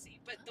throughout FNCE.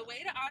 But the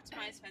way to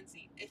optimize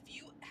FNCE, if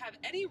you have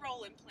any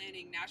role in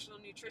planning National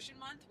Nutrition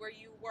Month where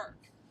you work,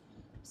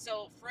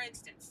 so for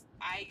instance,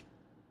 I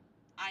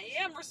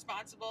am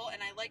responsible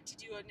and I like to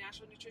do a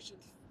National Nutrition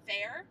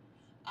Fair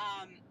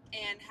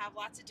and have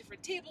lots of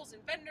different tables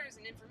and vendors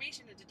and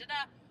information and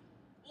da-da-da.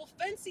 Well,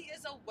 FNCE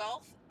is a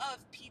wealth of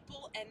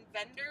people and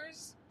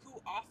vendors who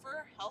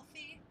offer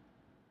healthy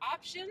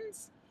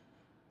options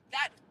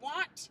that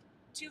want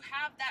to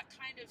have that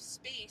kind of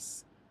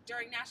space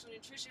during National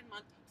Nutrition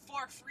Month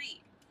for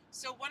free.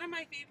 So one of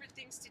my favorite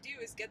things to do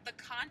is get the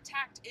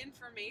contact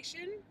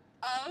information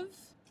of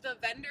the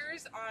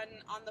vendors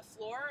on the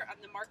floor, on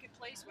the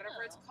marketplace,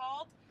 whatever it's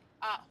called.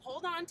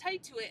 Hold on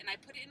tight to it, and I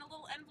put it in a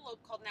little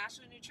envelope called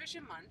National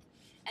Nutrition Month,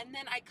 and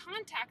then I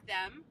contact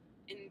them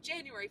in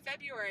January,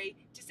 February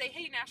to say,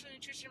 hey, National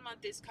Nutrition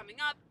Month is coming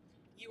up.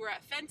 You were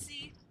at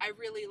FNCE. I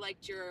really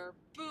liked your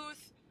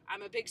booth.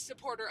 I'm a big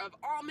supporter of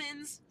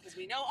almonds, because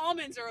we know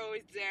almonds are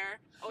always there.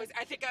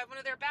 I think I have one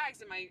of their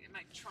bags in my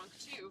trunk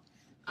too.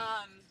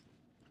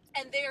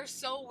 And they are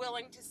so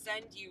willing to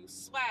send you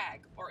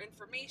swag or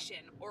information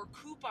or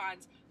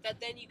coupons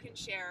that then you can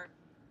share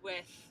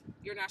with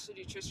your National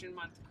Nutrition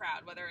Month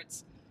crowd, whether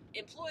it's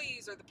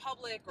employees or the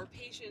public or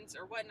patients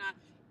or whatnot.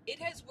 It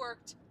has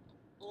worked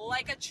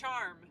like a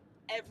charm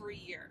every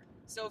year.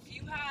 So if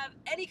you have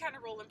any kind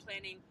of role in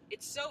planning,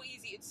 it's so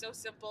easy, it's so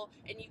simple,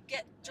 and you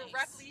get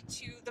directly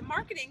to the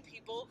marketing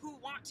people who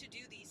want to do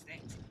these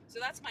things. So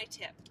that's my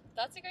tip.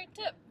 That's a great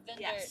tip.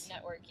 Vendor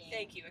networking.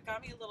 Thank you. It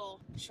got me a little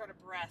short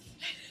of breath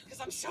because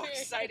I'm so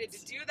excited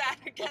to do that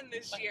again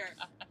this year.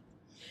 God.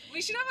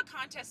 We should have a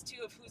contest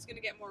too of who's going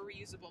to get more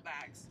reusable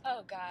bags.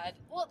 Oh God.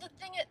 Well, the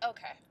thing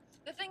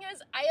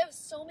is, I have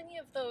so many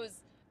of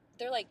those.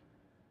 They're like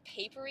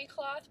papery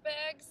cloth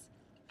bags.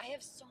 I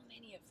have so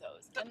many of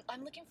those.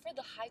 I'm looking for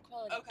the high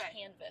quality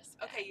canvas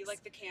bags. Okay, you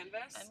like the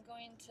canvas? I'm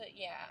going to,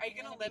 yeah. Are you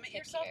going to limit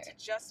yourself to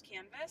just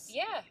canvas?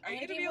 Yeah. Are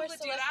you going to be be able to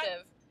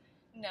selective.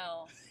 do that?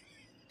 No.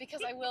 Because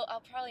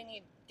I'll probably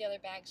need the other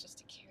bags just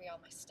to carry all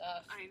my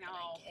stuff. I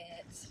know.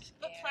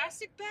 But Yeah.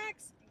 plastic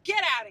bags?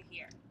 Get out of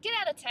here. Get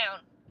out of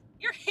town.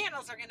 Your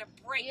handles are going to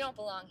break. You don't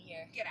belong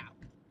here. Get out.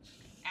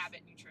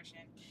 Abbott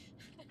Nutrition.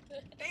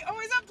 They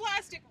always have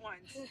plastic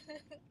ones.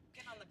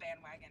 Get on the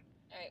bandwagon.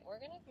 Alright, we're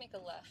going to make a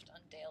left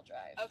on Dale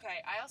Drive.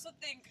 Okay, I also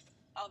think,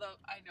 although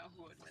I know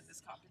who would win this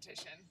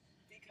competition,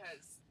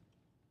 because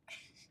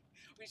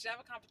we should have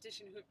a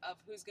competition of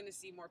who's going to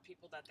see more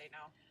people that they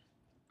know.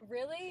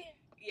 Really?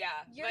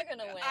 Yeah. You're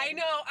going to win. I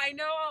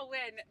know I'll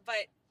win,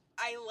 but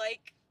I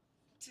like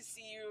to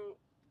see you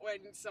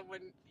when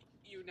someone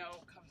you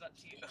know comes up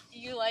to you.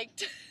 You like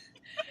to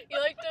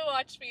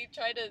watch me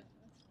try to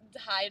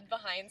hide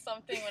behind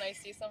something when I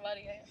see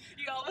somebody.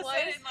 You all of a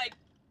sudden, like,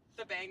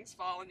 the bangs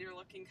fall and you're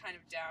looking kind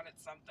of down at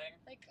something.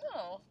 Like,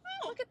 oh,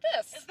 look at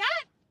this. Is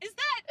that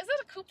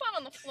a coupon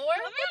on the floor? Let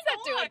me What's have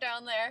that a doing look.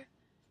 down there?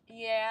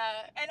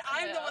 Yeah. And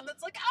I'm the one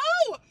that's like,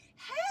 oh,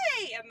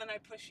 hey! And then I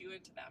push you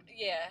into them.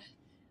 Yeah.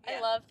 Yeah. I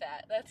love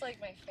that. That's like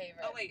my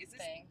favorite Oh, wait, is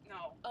this? thing.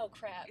 No. Oh,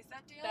 crap. Is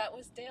that Dale? That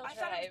was Dale I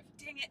thought Drive.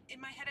 dang it.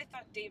 In my head, I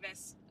thought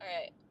Davis.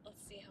 Alright,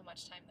 let's see how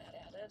much time that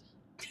added.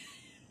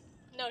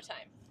 No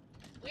time.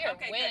 We are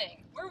Okay,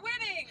 winning. Good. We're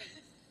winning.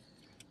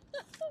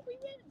 We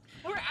win.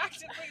 We're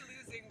actively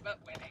losing, but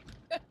winning.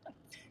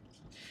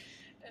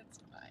 It's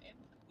fine.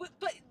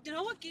 But you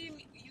know what game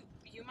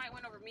you might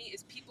win over me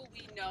is people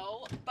we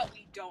know, but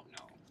we don't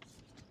know.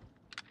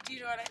 Do you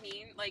know what I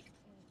mean? Like,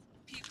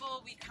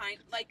 people we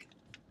like,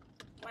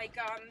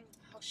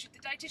 oh shoot, the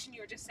dietitian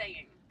you were just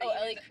saying. Oh,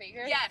 Ellie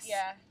Krieger? Yes.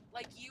 Yeah.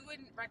 Like, you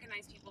wouldn't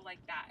recognize people like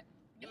that.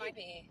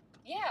 Maybe.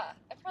 Yeah,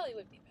 I probably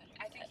would be better.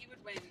 I think you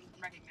would win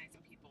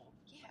recognizing people.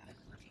 Yeah.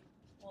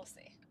 We'll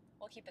see.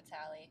 We'll keep a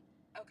tally.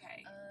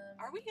 Okay.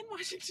 Are we in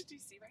Washington,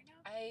 D.C. right now?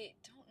 I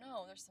don't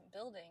know. There's some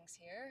buildings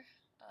here.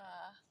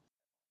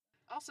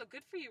 Also,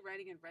 good for you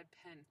writing in red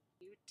pen.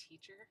 You a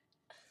teacher?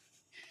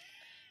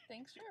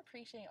 Thanks for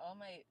appreciating all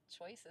my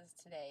choices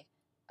today.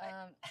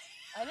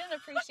 I didn't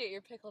appreciate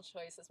your pickle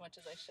choice as much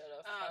as I should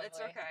have. Oh, it's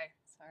okay.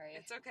 Sorry.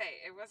 It's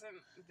okay. It wasn't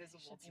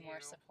visible Should to be you.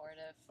 more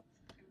supportive.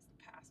 It was the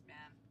past,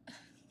 man.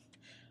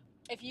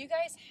 If you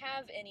guys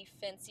have any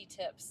FNCE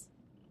tips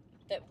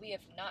that we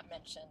have not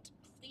mentioned,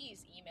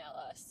 please email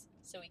us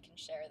so we can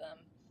share them.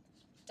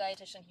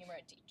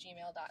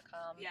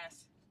 dietitianhumor@gmail.com.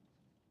 Yes.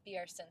 Be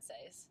our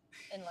senseis.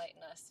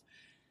 Enlighten us.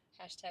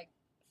 Hashtag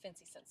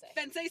FNCE Sensei.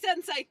 FNCE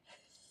Sensei!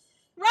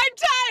 Rhyme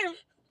time!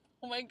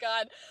 Oh my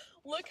god.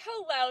 Look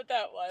how loud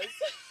that was.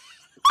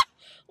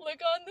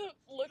 Look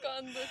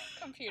on the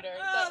computer.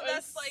 Oh, That was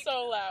that's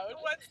so loud.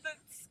 What's the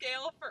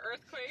scale for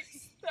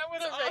earthquakes? That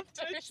was The off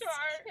the Richter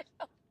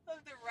chart.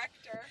 Of the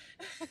Richter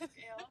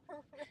scale.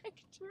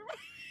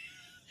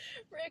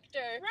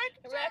 Richter.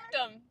 Richter.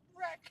 Rectum.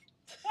 Rec.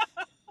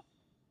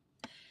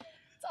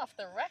 It's off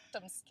the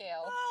rectum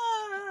scale.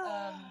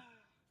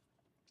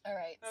 All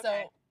right, Okay.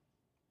 so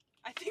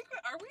I think,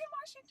 are we in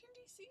Washington,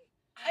 D.C.?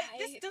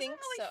 This doesn't think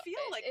really so.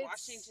 feel like It's-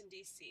 Washington,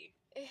 D.C.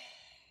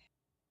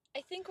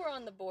 I think we're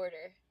on the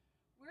border.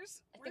 I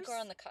think we're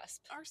on the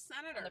cusp. Our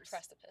senators? On the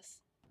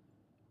precipice.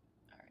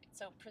 All right,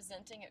 so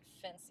presenting at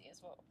FNCE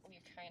is what we're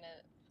kind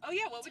of. Oh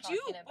yeah, what would you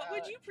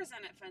about-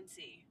 present at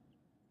FNCE?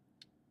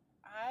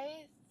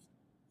 I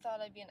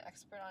thought I'd be an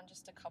expert on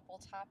just a couple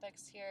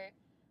topics here.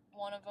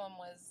 One of them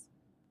was,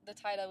 the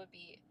title would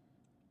be,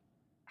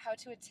 how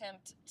to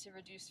attempt to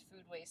reduce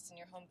food waste in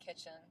your home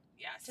kitchen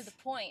Yes. to the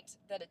point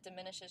that it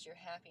diminishes your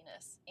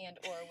happiness and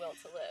or will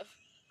to live.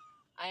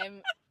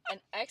 I'm an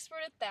expert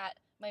at that.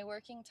 My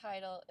working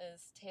title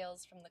is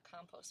Tales from the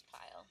Compost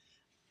Pile.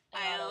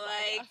 I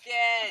like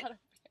it.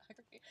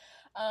 Autobiography.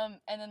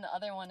 And then the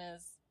other one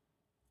is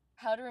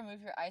how to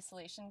remove your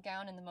isolation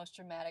gown in the most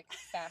dramatic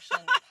fashion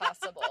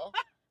possible.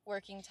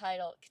 Working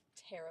title,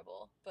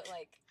 terrible, but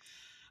like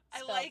I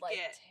spelled like like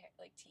it.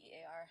 like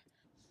TAR.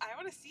 I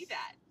want to see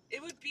that.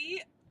 It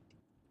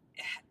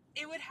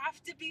would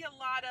have to be a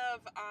lot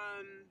of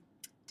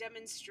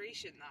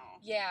demonstration though.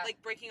 Yeah.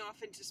 Like breaking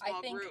off into small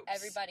I think groups.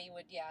 everybody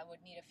would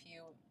need a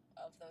few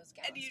of those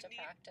gowns you to need-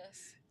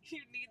 practice. You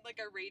need like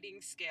a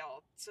rating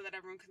scale so that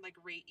everyone can like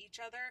rate each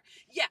other.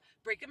 Yeah,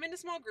 break them into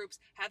small groups,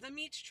 have them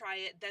each try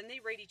it, then they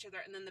rate each other,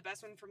 and then the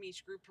best one from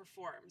each group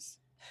performs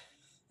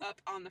up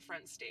on the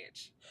front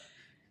stage.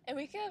 And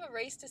we could have a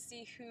race to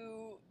see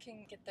who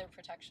can get their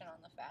protection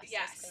on the fastest.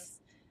 Yes. 'Cause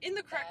In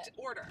the correct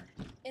order.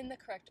 in the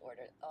correct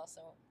order,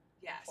 also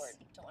Yes.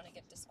 important. Don't want to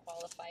get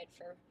disqualified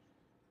for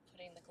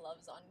putting the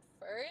gloves on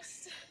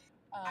first.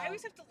 I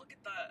always have to look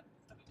at the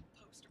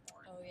poster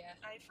board. Oh yeah,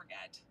 I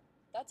forget.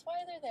 that's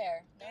why they're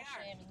there. No They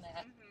are. shame in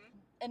that. Mm-hmm.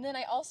 And then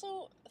I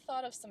also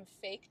thought of some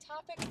fake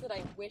topics that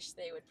I wish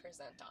they would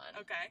present on.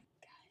 Okay.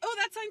 Oh,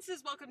 that sign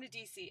says "Welcome to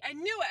DC." I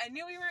knew it. I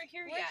knew we weren't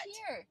here We're yet.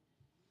 here.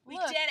 We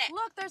Look, did it.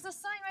 Look, there's a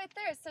sign right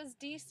there. It says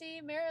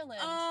DC, Maryland.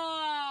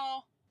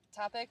 Oh.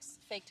 Topics,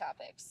 fake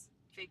topics.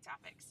 Fake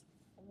topics.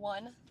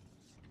 One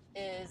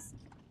is,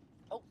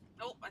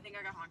 Oh, I think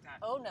I got honked at.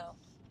 oh no.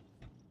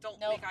 Don't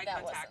Nope, make eye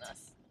that contact. wasn't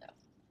us.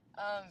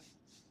 No.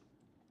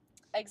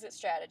 Exit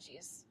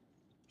strategies.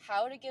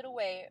 How to get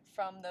away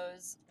from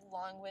those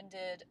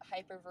long-winded,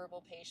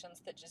 hyperverbal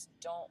patients that just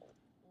don't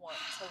want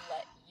to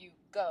let you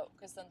go,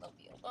 because then they'll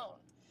be alone.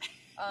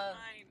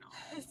 I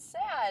know. It's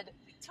sad.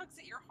 It tugs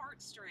at your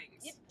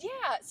heartstrings. Yeah,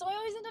 so I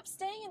always end up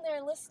staying in there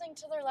and listening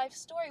to their life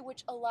story,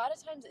 which a lot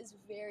of times is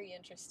very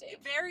interesting.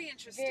 Very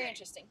interesting. Very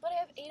interesting. But I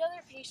have 8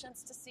 other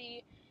patients to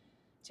see,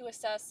 to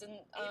assess, and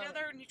 8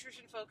 other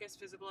nutrition-focused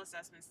physical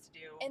assessments to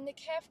do. and the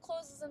calf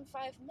closes in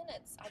 5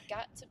 minutes. I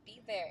got to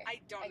be there. I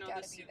don't know the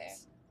gotta be there.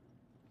 suits.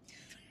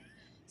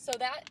 So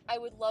that I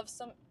would love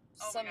some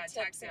Oh my God,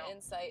 tag tips and sale.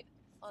 insight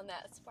on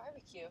that. It's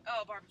barbecue.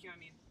 Oh, barbecue, I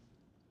mean.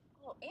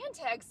 Oh, and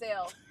tag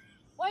sale.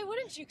 Why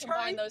wouldn't you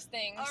combine those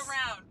things?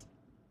 Around.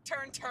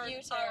 Turn, U-turn.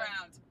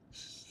 around.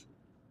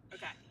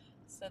 Okay.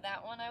 So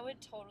that one I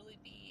would totally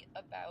be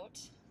about.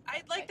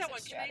 I like that Exit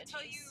one. Can I tell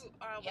strategies. you,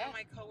 one Yeah. of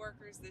my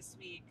coworkers this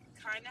week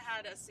kind of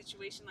had a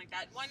situation like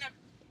that. One of,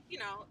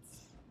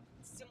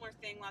 similar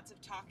thing, lots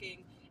of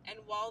talking. And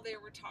while they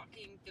were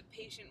talking, the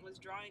patient was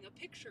drawing a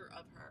picture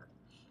of her.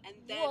 And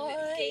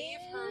then gave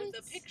her the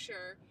What?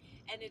 picture.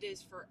 And it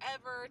is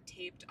forever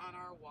taped on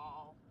our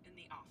wall in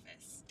the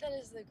office. That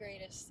is the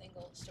greatest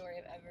single story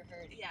I've ever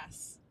heard.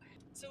 Yes.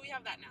 So we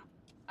have that now.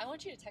 I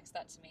want you to text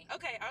that to me.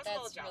 Okay, I was a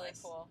little jealous.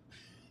 That's really cool.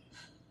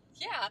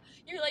 Yeah,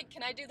 you're like,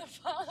 can I do the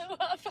follow-up?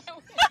 I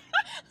want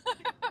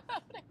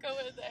to go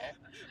in there.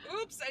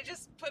 Oops, I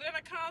just put in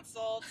a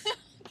consult.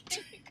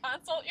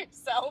 Consult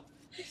yourself.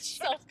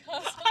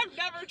 Self-consult. I've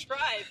never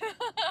tried.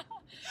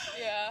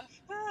 Yeah.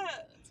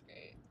 That's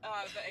great.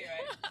 But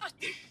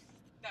anyway,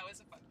 that was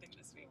a fun thing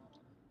this week.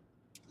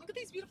 Look at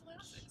these beautiful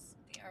houses.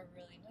 They are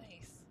really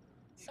nice.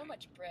 So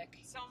much brick.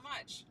 So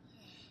much.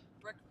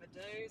 Brick for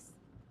days.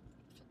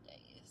 For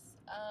days.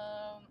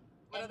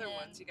 What other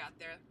ones you got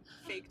there?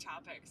 Fake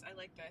topics. I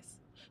like this.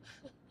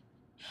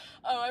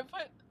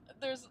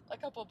 There's a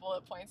couple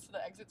bullet points to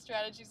the exit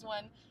strategies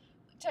one.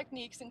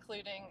 Techniques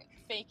including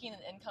faking an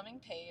incoming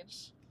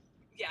page.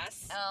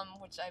 Yes.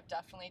 Which I've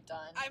definitely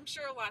done. I'm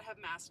sure a lot have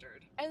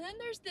mastered. And then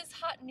there's this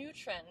hot new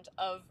trend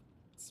of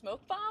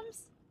smoke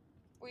bombs,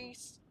 where you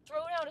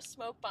throw out a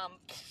smoke bomb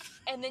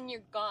and then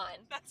you're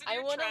gone. That's a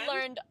new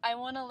trend? I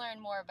want to learn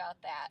more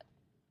about that.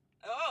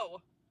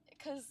 Oh.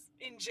 'Cause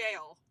in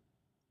jail.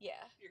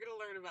 Yeah. You're going to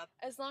learn about...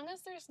 As long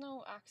as there's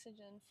no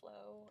oxygen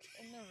flow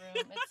in the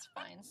room, it's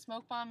fine.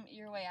 Smoke bomb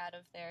your way out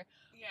of there.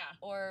 Yeah.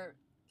 Or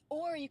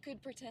you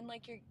could pretend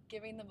like you're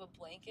giving them a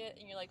blanket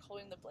and you're like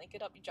holding the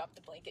blanket up, you drop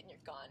the blanket and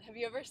you're gone. Have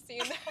you ever seen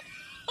that?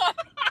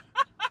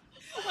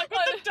 Like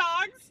with the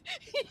dogs?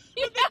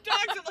 With the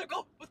dogs, I'm like,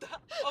 oh, what the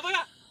hell? Oh my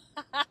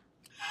God.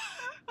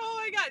 Oh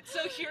my God.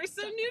 So here's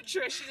some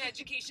nutrition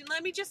education.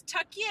 Let me just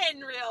tuck you in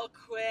real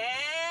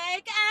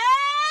quick.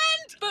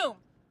 And boom.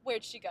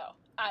 Where'd she go?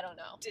 I don't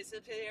know.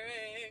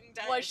 Disappearing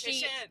dietitian. Was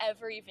she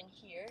ever even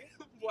here?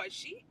 Was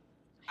she?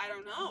 I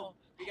don't know.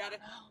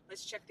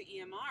 Let's check the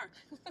EMR.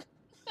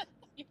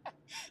 Yeah.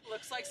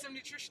 Looks like some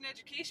nutrition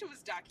education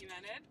was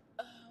documented.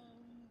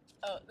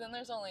 Then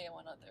there's only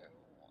one other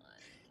one.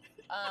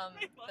 I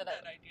love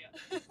that idea.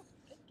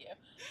 Thank you.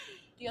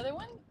 The other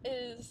one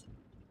is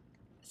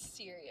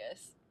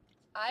serious.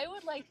 I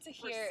would like to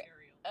hear...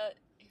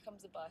 here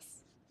comes a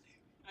bus.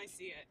 I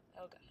see it.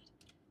 Oh, God.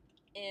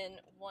 In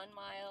 1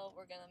 mile,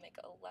 we're going to make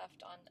a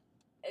left on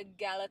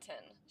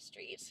Gallatin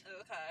Street.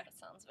 Okay. That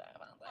sounds bad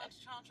about that.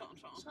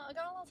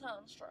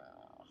 Gallatin Street.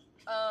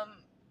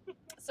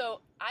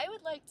 So I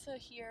would like to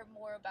hear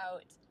more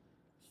about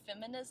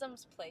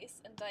feminism's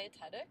place in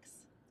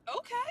dietetics.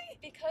 Okay.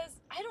 Because,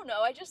 I don't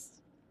know,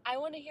 I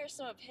want to hear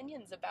some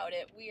opinions about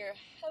it. We are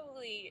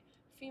heavily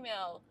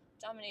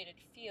female-dominated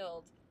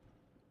field.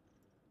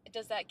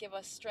 Does that give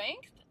us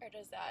strength, or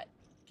does that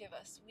give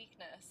us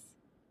weakness?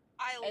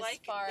 I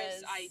like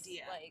this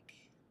idea.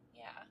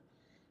 Yeah.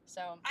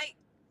 So I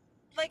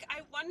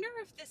wonder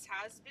if this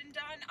has been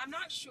done. I'm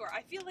not sure.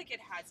 I feel like it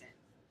hasn't.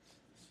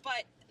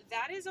 But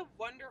that is a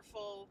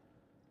wonderful,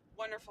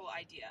 wonderful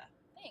idea.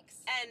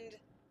 Thanks. And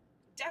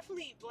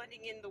definitely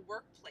blending in the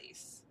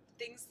workplace.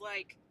 Things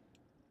like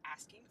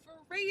asking for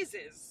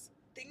raises.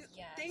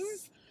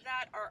 Things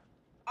that are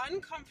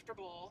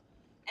uncomfortable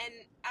and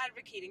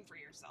advocating for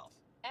yourself.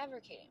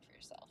 Advocating for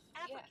yourself.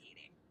 Advocating.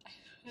 Yeah.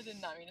 I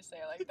did not mean to say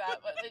it like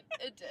that, but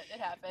it did.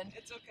 It happened.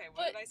 It's okay.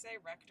 What did I say?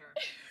 Rector.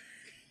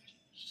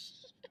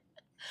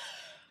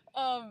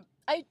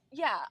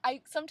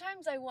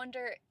 Sometimes I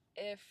wonder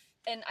if,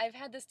 and I've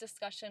had this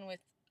discussion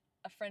with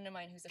a friend of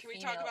mine who's a female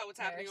Can we talk about what's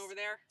happening over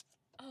there?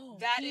 Oh,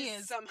 that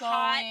is some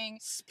hot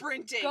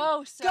sprinting.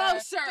 Go, sir. Go,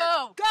 sir.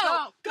 Go.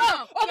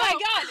 Oh my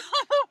God.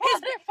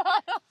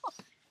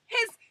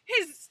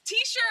 His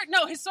t-shirt,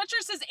 no, his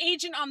sweatshirt says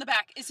agent on the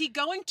back. Is he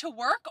going to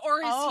work or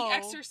is he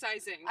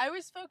exercising? I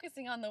was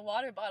focusing on the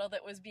water bottle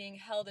that was being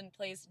held in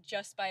place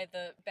just by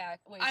the back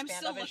waistband of his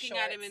shorts. I'm still looking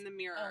at him in the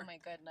mirror. Oh my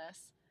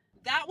goodness.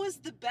 That was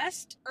the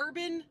best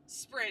urban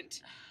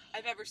sprint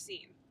I've ever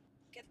seen.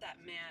 Get that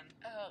man.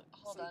 Oh,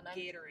 hold on.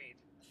 Gatorade.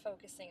 I'm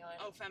focusing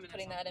on feminism.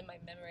 Putting that in my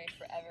memory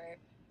forever.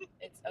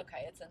 It's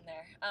okay. It's in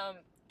there.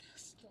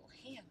 Those little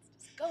hands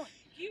just going.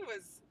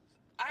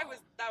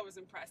 That was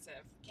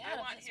impressive. Yeah, I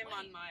want him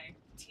on my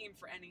team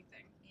for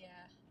anything. Yeah.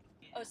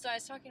 Oh, so I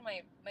was talking to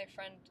my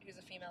friend who's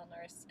a female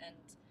nurse, and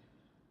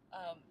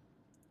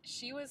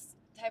she was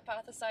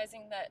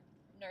hypothesizing that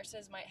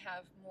nurses might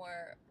have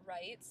more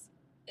rights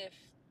if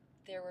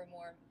there were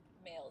more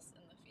males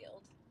in the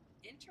field.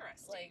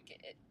 Interesting.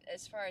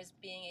 As far as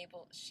being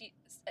able,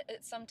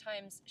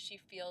 sometimes she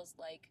feels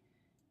like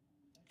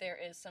there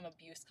is some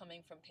abuse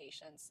coming from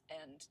patients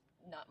and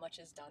not much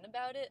is done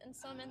about it in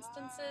some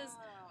instances.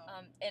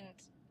 And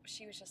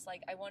she was just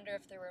like, I wonder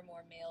if there were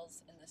more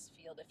males in this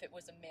field, if it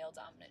was a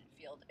male-dominant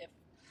field, if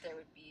there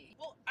would be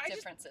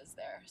differences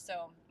there.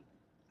 So,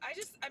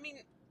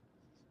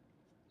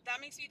 that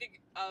makes me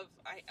think of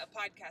a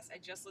podcast I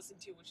just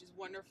listened to, which is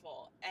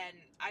wonderful. And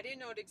I didn't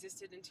know it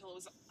existed until it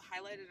was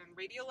highlighted on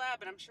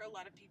Radiolab. And I'm sure a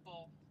lot of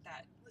people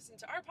that listen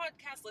to our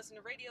podcast listen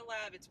to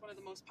Radiolab. It's one of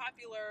the most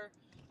popular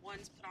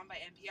ones put on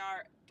by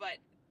NPR. But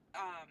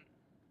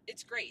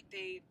it's great.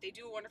 They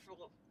do a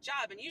wonderful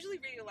job. And usually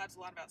Radiolab's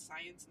a lot about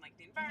science and like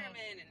the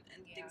environment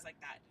and things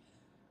like that.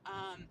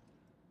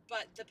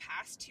 But the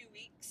past 2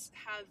 weeks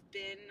have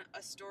been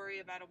a story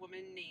about a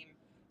woman named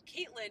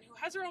Caitlin, who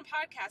has her own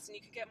podcast, and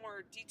you could get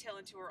more detail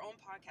into her own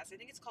podcast. I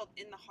think it's called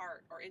In the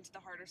Heart or Into the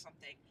Heart or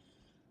something.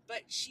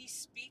 But she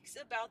speaks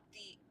about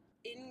the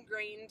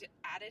ingrained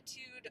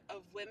attitude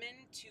of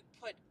women to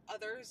put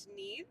others'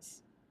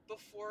 needs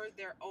before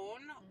their own,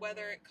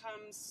 whether it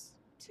comes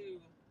to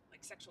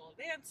like sexual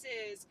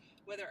advances,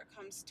 whether it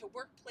comes to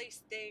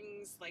workplace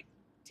things like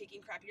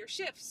taking crappier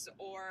shifts,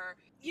 or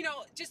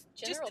just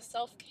general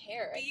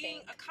self-care,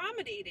 being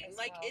accommodating.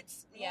 Like well.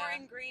 it's more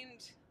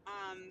ingrained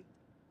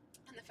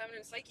in the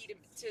feminine psyche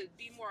to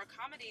be more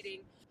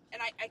accommodating,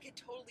 and I could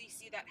totally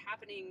see that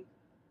happening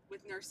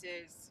with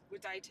nurses,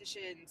 with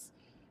dietitians,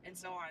 and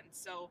so on.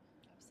 So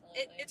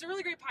it's a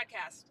really great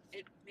podcast.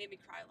 It made me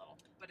cry a little,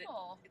 but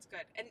it's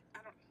good. And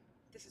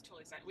this is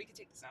totally silent. We could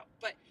take this out,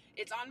 but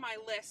it's on my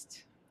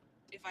list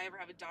if I ever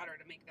have a daughter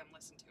to make them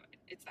listen to it.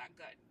 It's that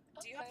good.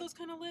 Do you have those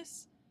kind of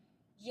lists?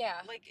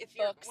 Yeah. Like if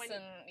books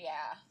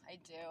I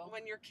do.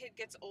 When your kid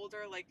gets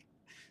older, like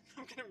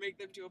I'm gonna make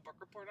them do a book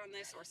report on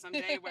this, or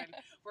someday when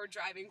we're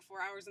driving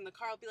 4 hours in the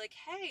car, I'll be like,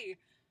 hey,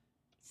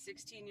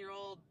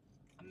 16-year-old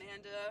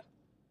Amanda,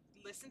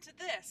 listen to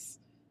this,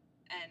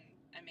 and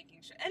I'm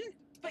making sure.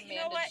 But Amanda, you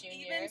know what? Jr.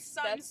 Even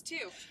sons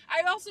too.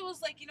 I also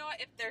was like, you know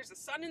what? If there's a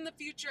son in the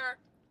future,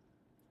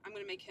 I'm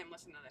gonna make him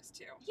listen to this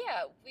too.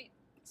 Yeah,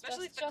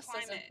 especially if the just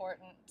climate. as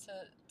important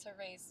to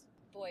raise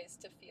boys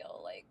to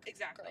feel like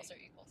exactly. girls are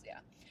equals. Yeah.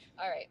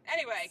 All right.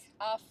 Anyway,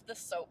 off the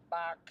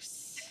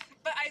soapbox.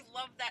 But I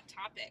love that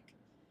topic.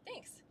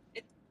 Thanks.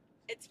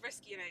 It's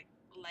risky and I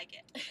like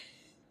it.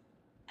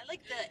 I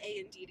like the A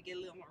and D to get a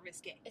little more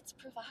risky. It's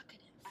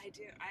provocative. I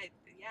do. I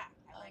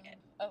like it.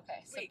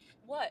 Okay. So wait.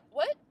 What?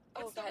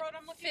 What's the road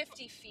I'm looking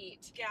 50 for?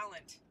 feet.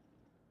 Gallant.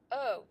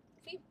 Oh,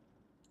 we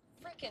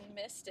freaking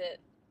missed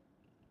it.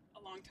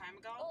 A long time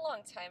ago? A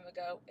long time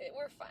ago.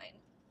 We're fine.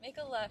 Make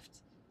a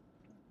left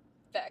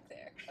back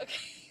there.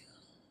 Okay.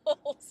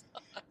 Hold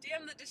on.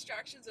 Damn the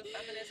distractions of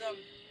feminism.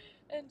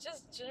 And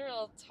just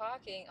general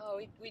talking. Oh,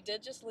 we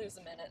did just lose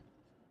a minute.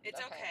 It's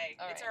okay.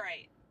 It's all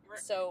right.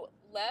 So,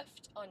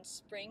 left on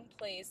Spring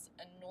Place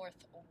and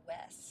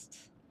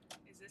northwest.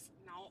 Is this?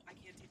 No, I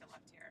can't take a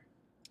left here.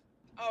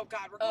 Oh,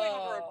 God, we're going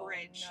over a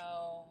bridge.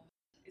 No.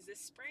 Is this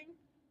Spring?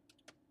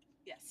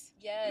 Yes.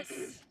 Yes.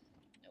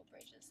 No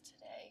bridges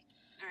today.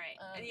 All right.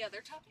 Any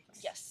other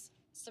topics? Yes.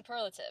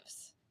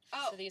 Superlatives.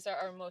 Oh. So these are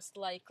our most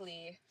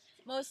likely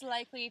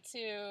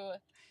to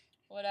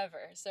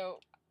whatever.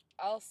 So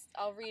I'll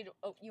read.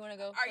 Oh, you want to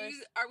go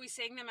first? Are we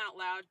saying them out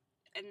loud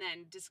and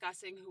then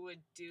discussing who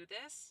would do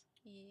this?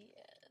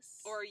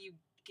 Yes. Or are you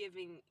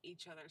giving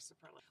each other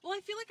superlatives? Well,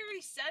 I feel like I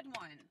already said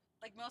one.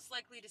 Like most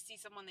likely to see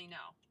someone they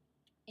know.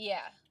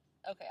 Yeah.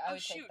 Okay, I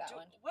would take that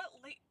one.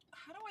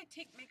 How do I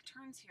make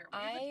turns here?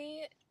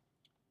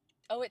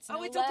 It's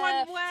no it's left. a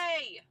one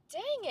way.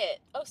 Dang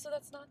it! Oh, so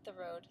that's not the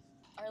road.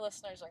 Our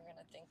listeners are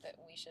gonna think that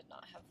we should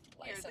not have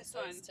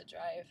licenses to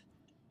drive.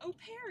 Oh,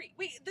 Perry.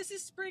 Wait, this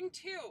is Spring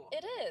too.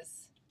 It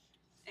is.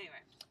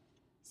 Anyway,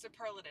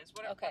 superlatives.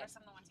 What are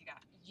some of the ones you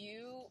got?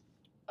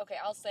 Okay,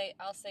 I'll say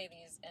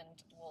these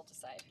and we'll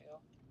decide who.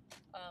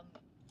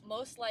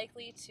 Most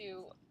likely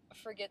to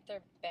forget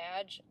their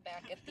badge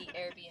back at the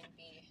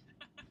Airbnb.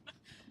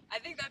 I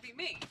think that'd be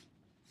me.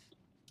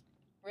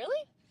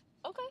 Really?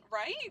 Okay.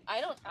 Right?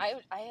 I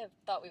have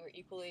thought we were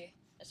equally.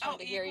 I just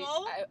wanted to hear you.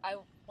 I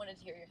wanted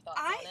to hear your thoughts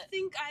on it. I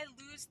think I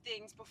lose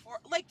things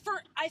before. I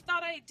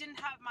thought I didn't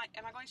have my.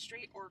 Am I going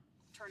straight or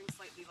turning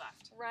slightly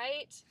left?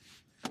 Right.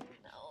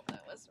 No,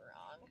 that was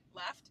wrong.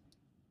 Left?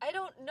 I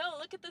don't know.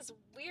 Look at this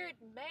weird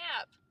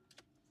map.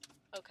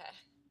 Okay.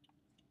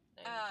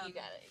 You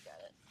got it.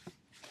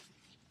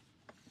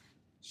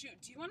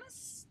 Shoot, do you want to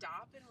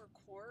stop and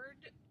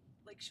record?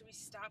 Like, should we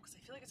stop? Because I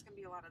feel like it's going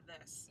to be a lot of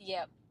this.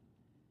 Yep.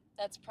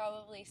 That's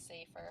probably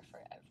safer for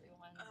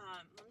everyone.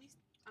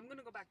 I'm going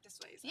to go back this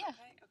way. Is that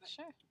okay? Okay.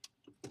 Sure.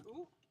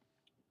 Ooh.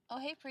 Oh,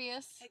 hey,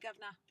 Prius. Hey,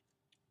 Govna.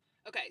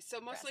 Okay, so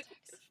most likely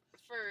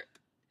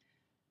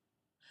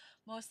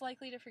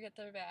to forget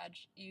their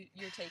badge.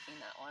 You're taking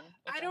that one.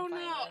 I don't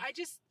know.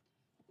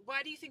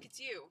 Why do you think it's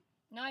you?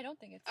 No, I don't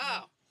think it's me.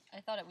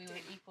 I thought we were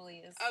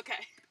equally as...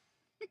 Okay.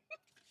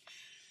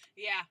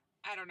 Yeah,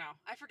 I don't know.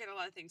 I forget a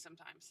lot of things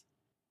sometimes.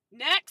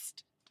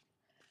 Next!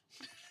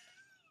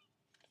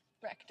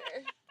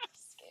 Richter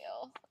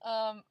scale.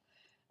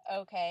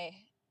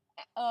 Okay.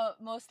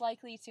 Most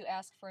likely to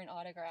ask for an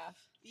autograph.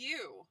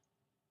 You.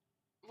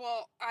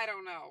 Well, I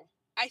don't know.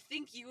 I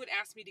think you would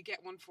ask me to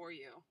get one for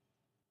you.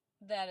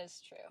 That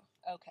is true.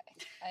 Okay.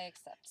 I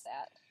accept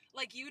that.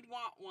 Like, you'd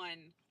want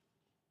one,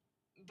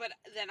 but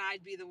then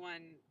I'd be the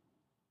one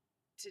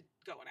to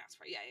go and ask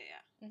for it. Yeah.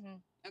 Mm-hmm.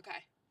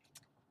 Okay.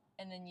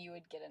 And then you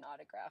would get an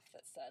autograph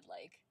that said,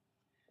 like,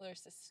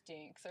 Larissa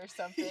stinks or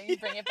something.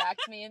 Bring it back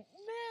to me and,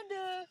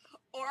 Amanda!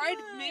 Or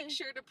I'd make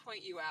sure to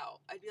point you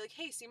out. I'd be like,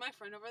 hey, see my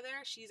friend over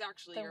there? She's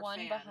actually your fan. The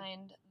one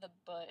behind the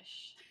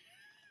bush.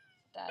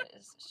 That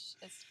is,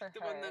 it's for her.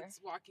 The one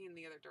that's walking in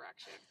the other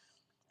direction.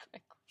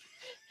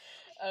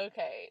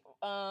 Okay.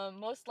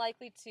 Most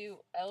likely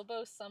to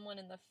elbow someone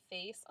in the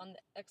face on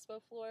the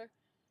expo floor,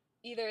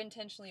 either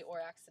intentionally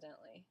or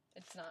accidentally.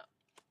 It's not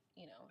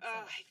you know.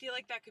 I feel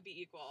like that could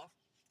be equal.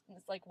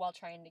 It's like while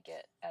trying to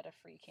get at a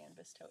free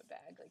canvas tote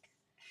bag, like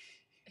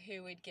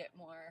who would get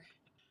more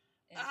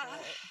into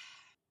it?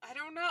 I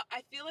don't know.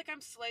 I feel like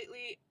I'm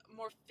slightly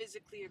more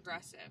physically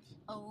aggressive.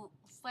 Oh,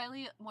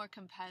 slightly more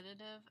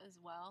competitive as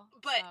well.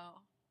 But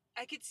so.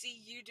 I could see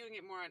you doing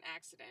it more on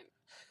accident.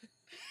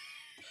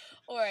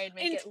 Or I'd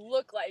make it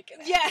look like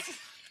an yes. accident.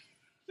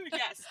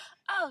 Yes.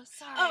 Oh,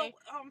 sorry.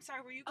 Oh, I'm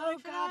sorry. Were you going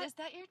for God, that? is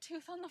that your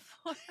tooth on the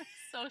floor?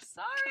 So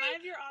sorry. Can I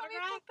have your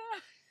autograph?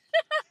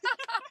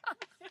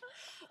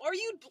 Or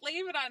you'd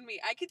blame it on me.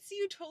 I could see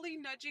you totally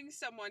nudging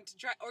someone to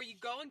try, or you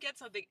go and get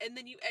something, and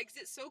then you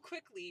exit so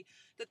quickly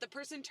that the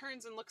person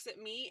turns and looks at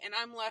me, and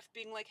I'm left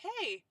being like,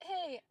 "Hey,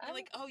 I'm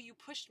like, oh, you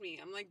pushed me."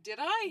 I'm like, "Did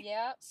I?"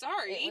 Yep.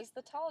 Sorry. It was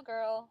the tall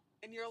girl.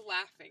 And you're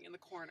laughing in the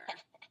corner.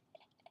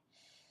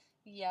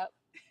 Yep.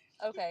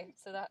 Okay,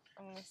 so that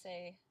I'm gonna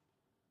say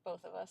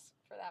both of us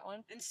for that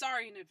one. And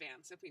sorry in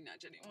advance if we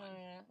nudge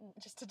anyone.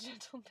 Just a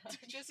gentle nudge.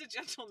 Just a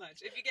gentle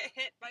nudge. If you get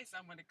hit by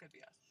someone, it could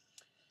be us.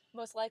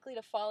 Most likely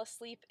to fall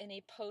asleep in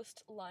a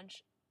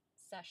post-lunch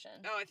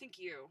session. Oh, I think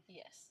you.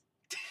 Yes.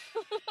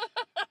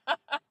 I'm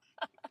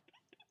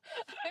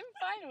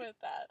fine with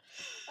that.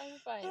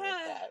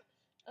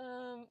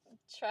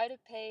 Try to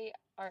pay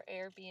our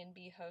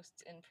Airbnb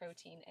hosts in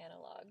protein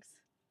analogs.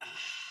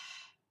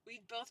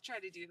 We'd both try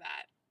to do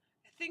that.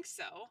 I think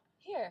so.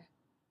 Here,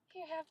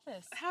 have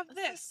this. Have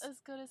this. As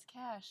good as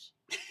cash.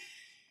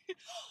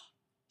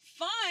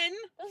 Fun!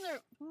 Those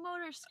are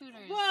motor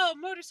scooters. Whoa,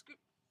 motor scooter.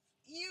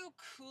 You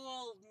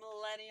cool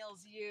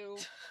millennials, you.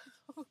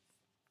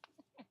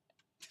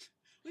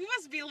 We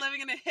must be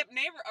living in a hip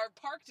or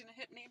parked in a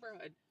hip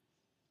neighborhood.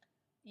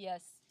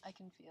 Yes, I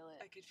can feel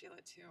it. I could feel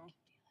it too.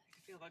 I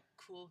could feel the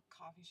cool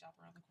coffee shop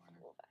around the corner.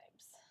 Cool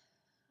vibes.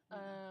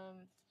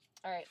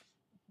 All right.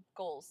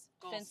 Goals.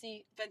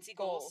 FNCE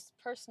goals.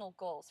 Personal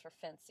goals for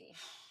FNCE.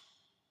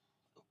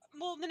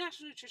 Well, the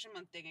National Nutrition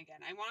Month thing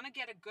again. I want to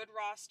get a good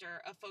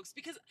roster of folks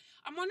because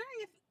I'm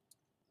wondering if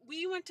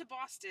we went to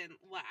Boston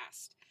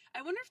last.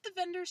 I wonder if the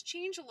vendors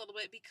change a little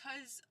bit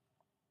because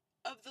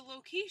of the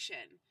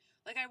location.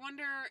 Like, I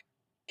wonder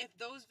if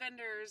those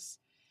vendors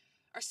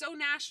are so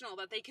national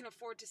that they can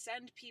afford to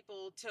send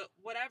people to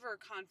whatever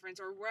conference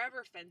or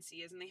wherever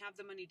FNCE is and they have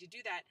the money to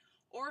do that.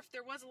 Or if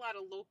there was a lot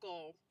of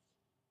local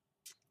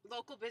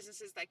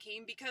businesses that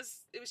came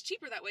because it was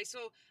cheaper that way.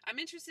 So I'm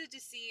interested to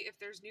see if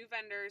there's new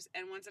vendors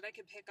and ones that I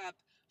could pick up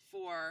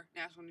for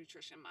National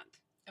Nutrition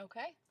Month.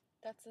 Okay.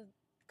 That's a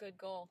good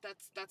goal.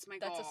 That's my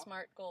goal. That's a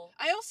smart goal.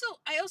 I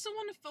also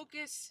want to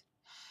focus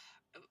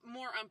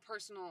more on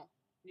personal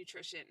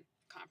nutrition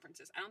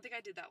conferences. I don't think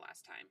I did that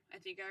last time. I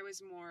think I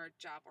was more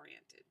job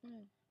oriented.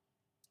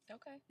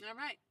 Okay. All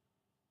right.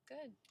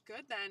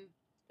 Good then.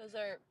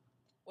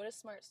 What does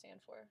SMART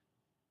stand for?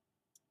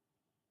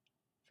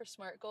 For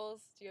SMART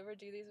goals? Do you ever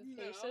do these with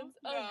patients?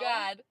 No. Oh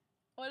God.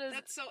 What is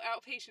That's so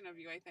outpatient of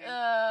you, I think.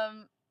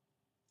 I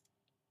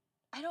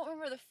don't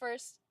remember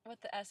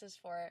what the S is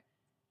for.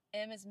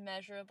 M is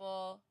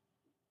measurable.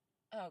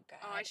 Oh God.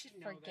 Oh, I should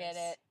know Forget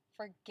this.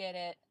 Forget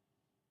it.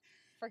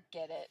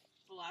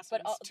 The last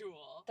one's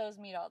tool. Those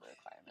meet all the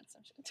requirements.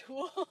 I'm sure.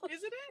 Tool.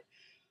 Isn't it?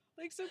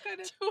 Like some kind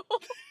of tool.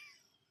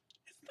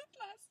 It's the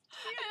last.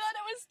 I thought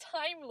it was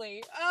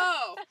timely.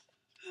 Oh,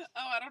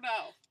 I don't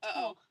know.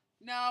 Uh-oh.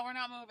 No, we're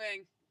not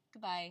moving.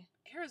 Goodbye.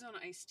 Arizona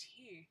iced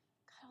tea.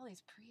 God, all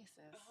these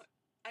Priuses.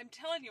 I'm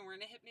telling you, we're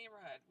in a hip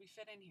neighborhood. We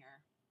fit in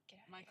here.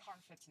 My car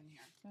fits in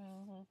here.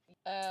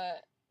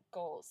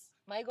 Goals.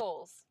 My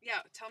goals.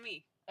 Yeah, tell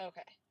me.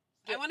 Okay.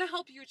 I want to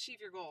help you achieve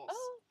your goals.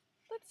 Oh,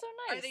 that's so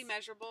nice. Are they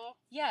measurable?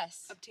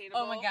 Yes.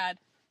 Obtainable? Oh my God.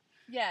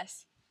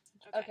 Yes.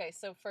 Okay,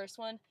 so first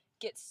one,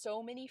 get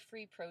so many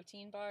free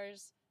protein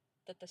bars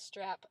that the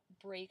strap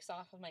breaks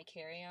off of my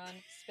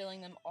carry-on,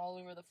 spilling them all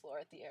over the floor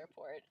at the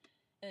airport.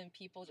 And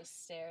people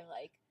just stare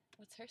like,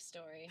 what's her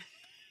story?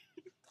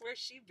 Where's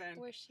she been?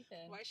 Why is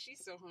she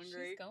so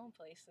hungry? She's going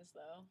places,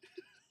 though.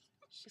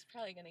 She's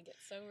probably going to get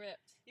so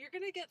ripped. You're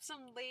going to get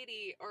some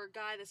lady or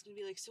guy that's going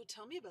to be like, so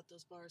tell me about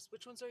those bars.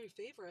 Which ones are your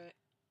favorite?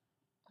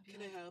 Can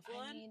I have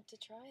one? I need to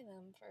try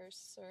them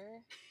first,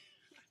 sir.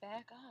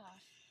 Back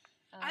off.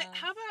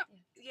 How about,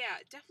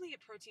 definitely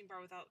a protein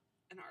bar without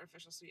an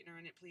artificial sweetener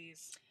in it,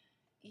 please.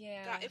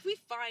 Yeah. God, if we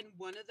find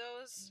one of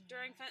those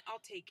during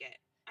I'll take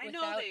it. I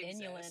know they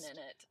exist. Without inulin in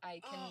it,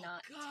 I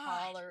cannot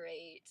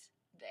tolerate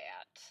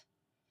that.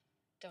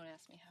 Don't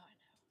ask me how I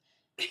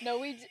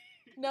know.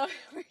 No,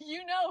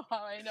 you know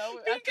how I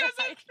know. Because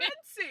I'm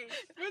FNCE.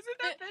 Wasn't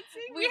that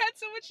FNCE? We had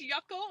so much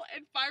Yuckle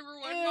and Fiber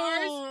One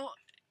bars.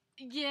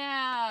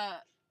 Yeah.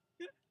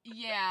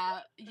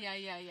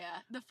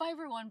 The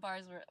Fiber One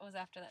bars was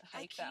after that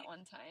hike that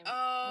one time.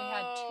 Oh. We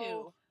had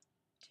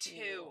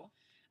two.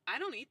 I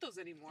don't eat those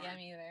anymore. Yeah,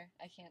 me either.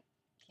 I can't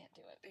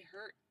do it. They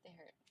hurt.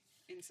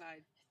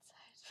 Inside.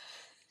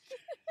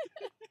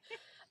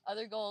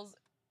 Other goals,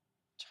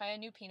 try a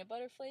new peanut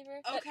butter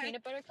flavor. Okay. That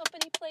peanut butter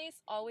company place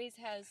always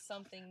has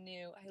something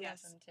new. I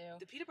love them too.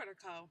 The Peanut Butter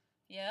Co.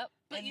 Yep.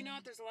 But you know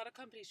what? There's a lot of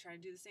companies trying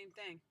to do the same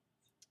thing.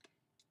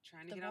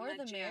 Trying to get on that jam. The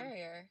more the jam.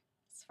 merrier.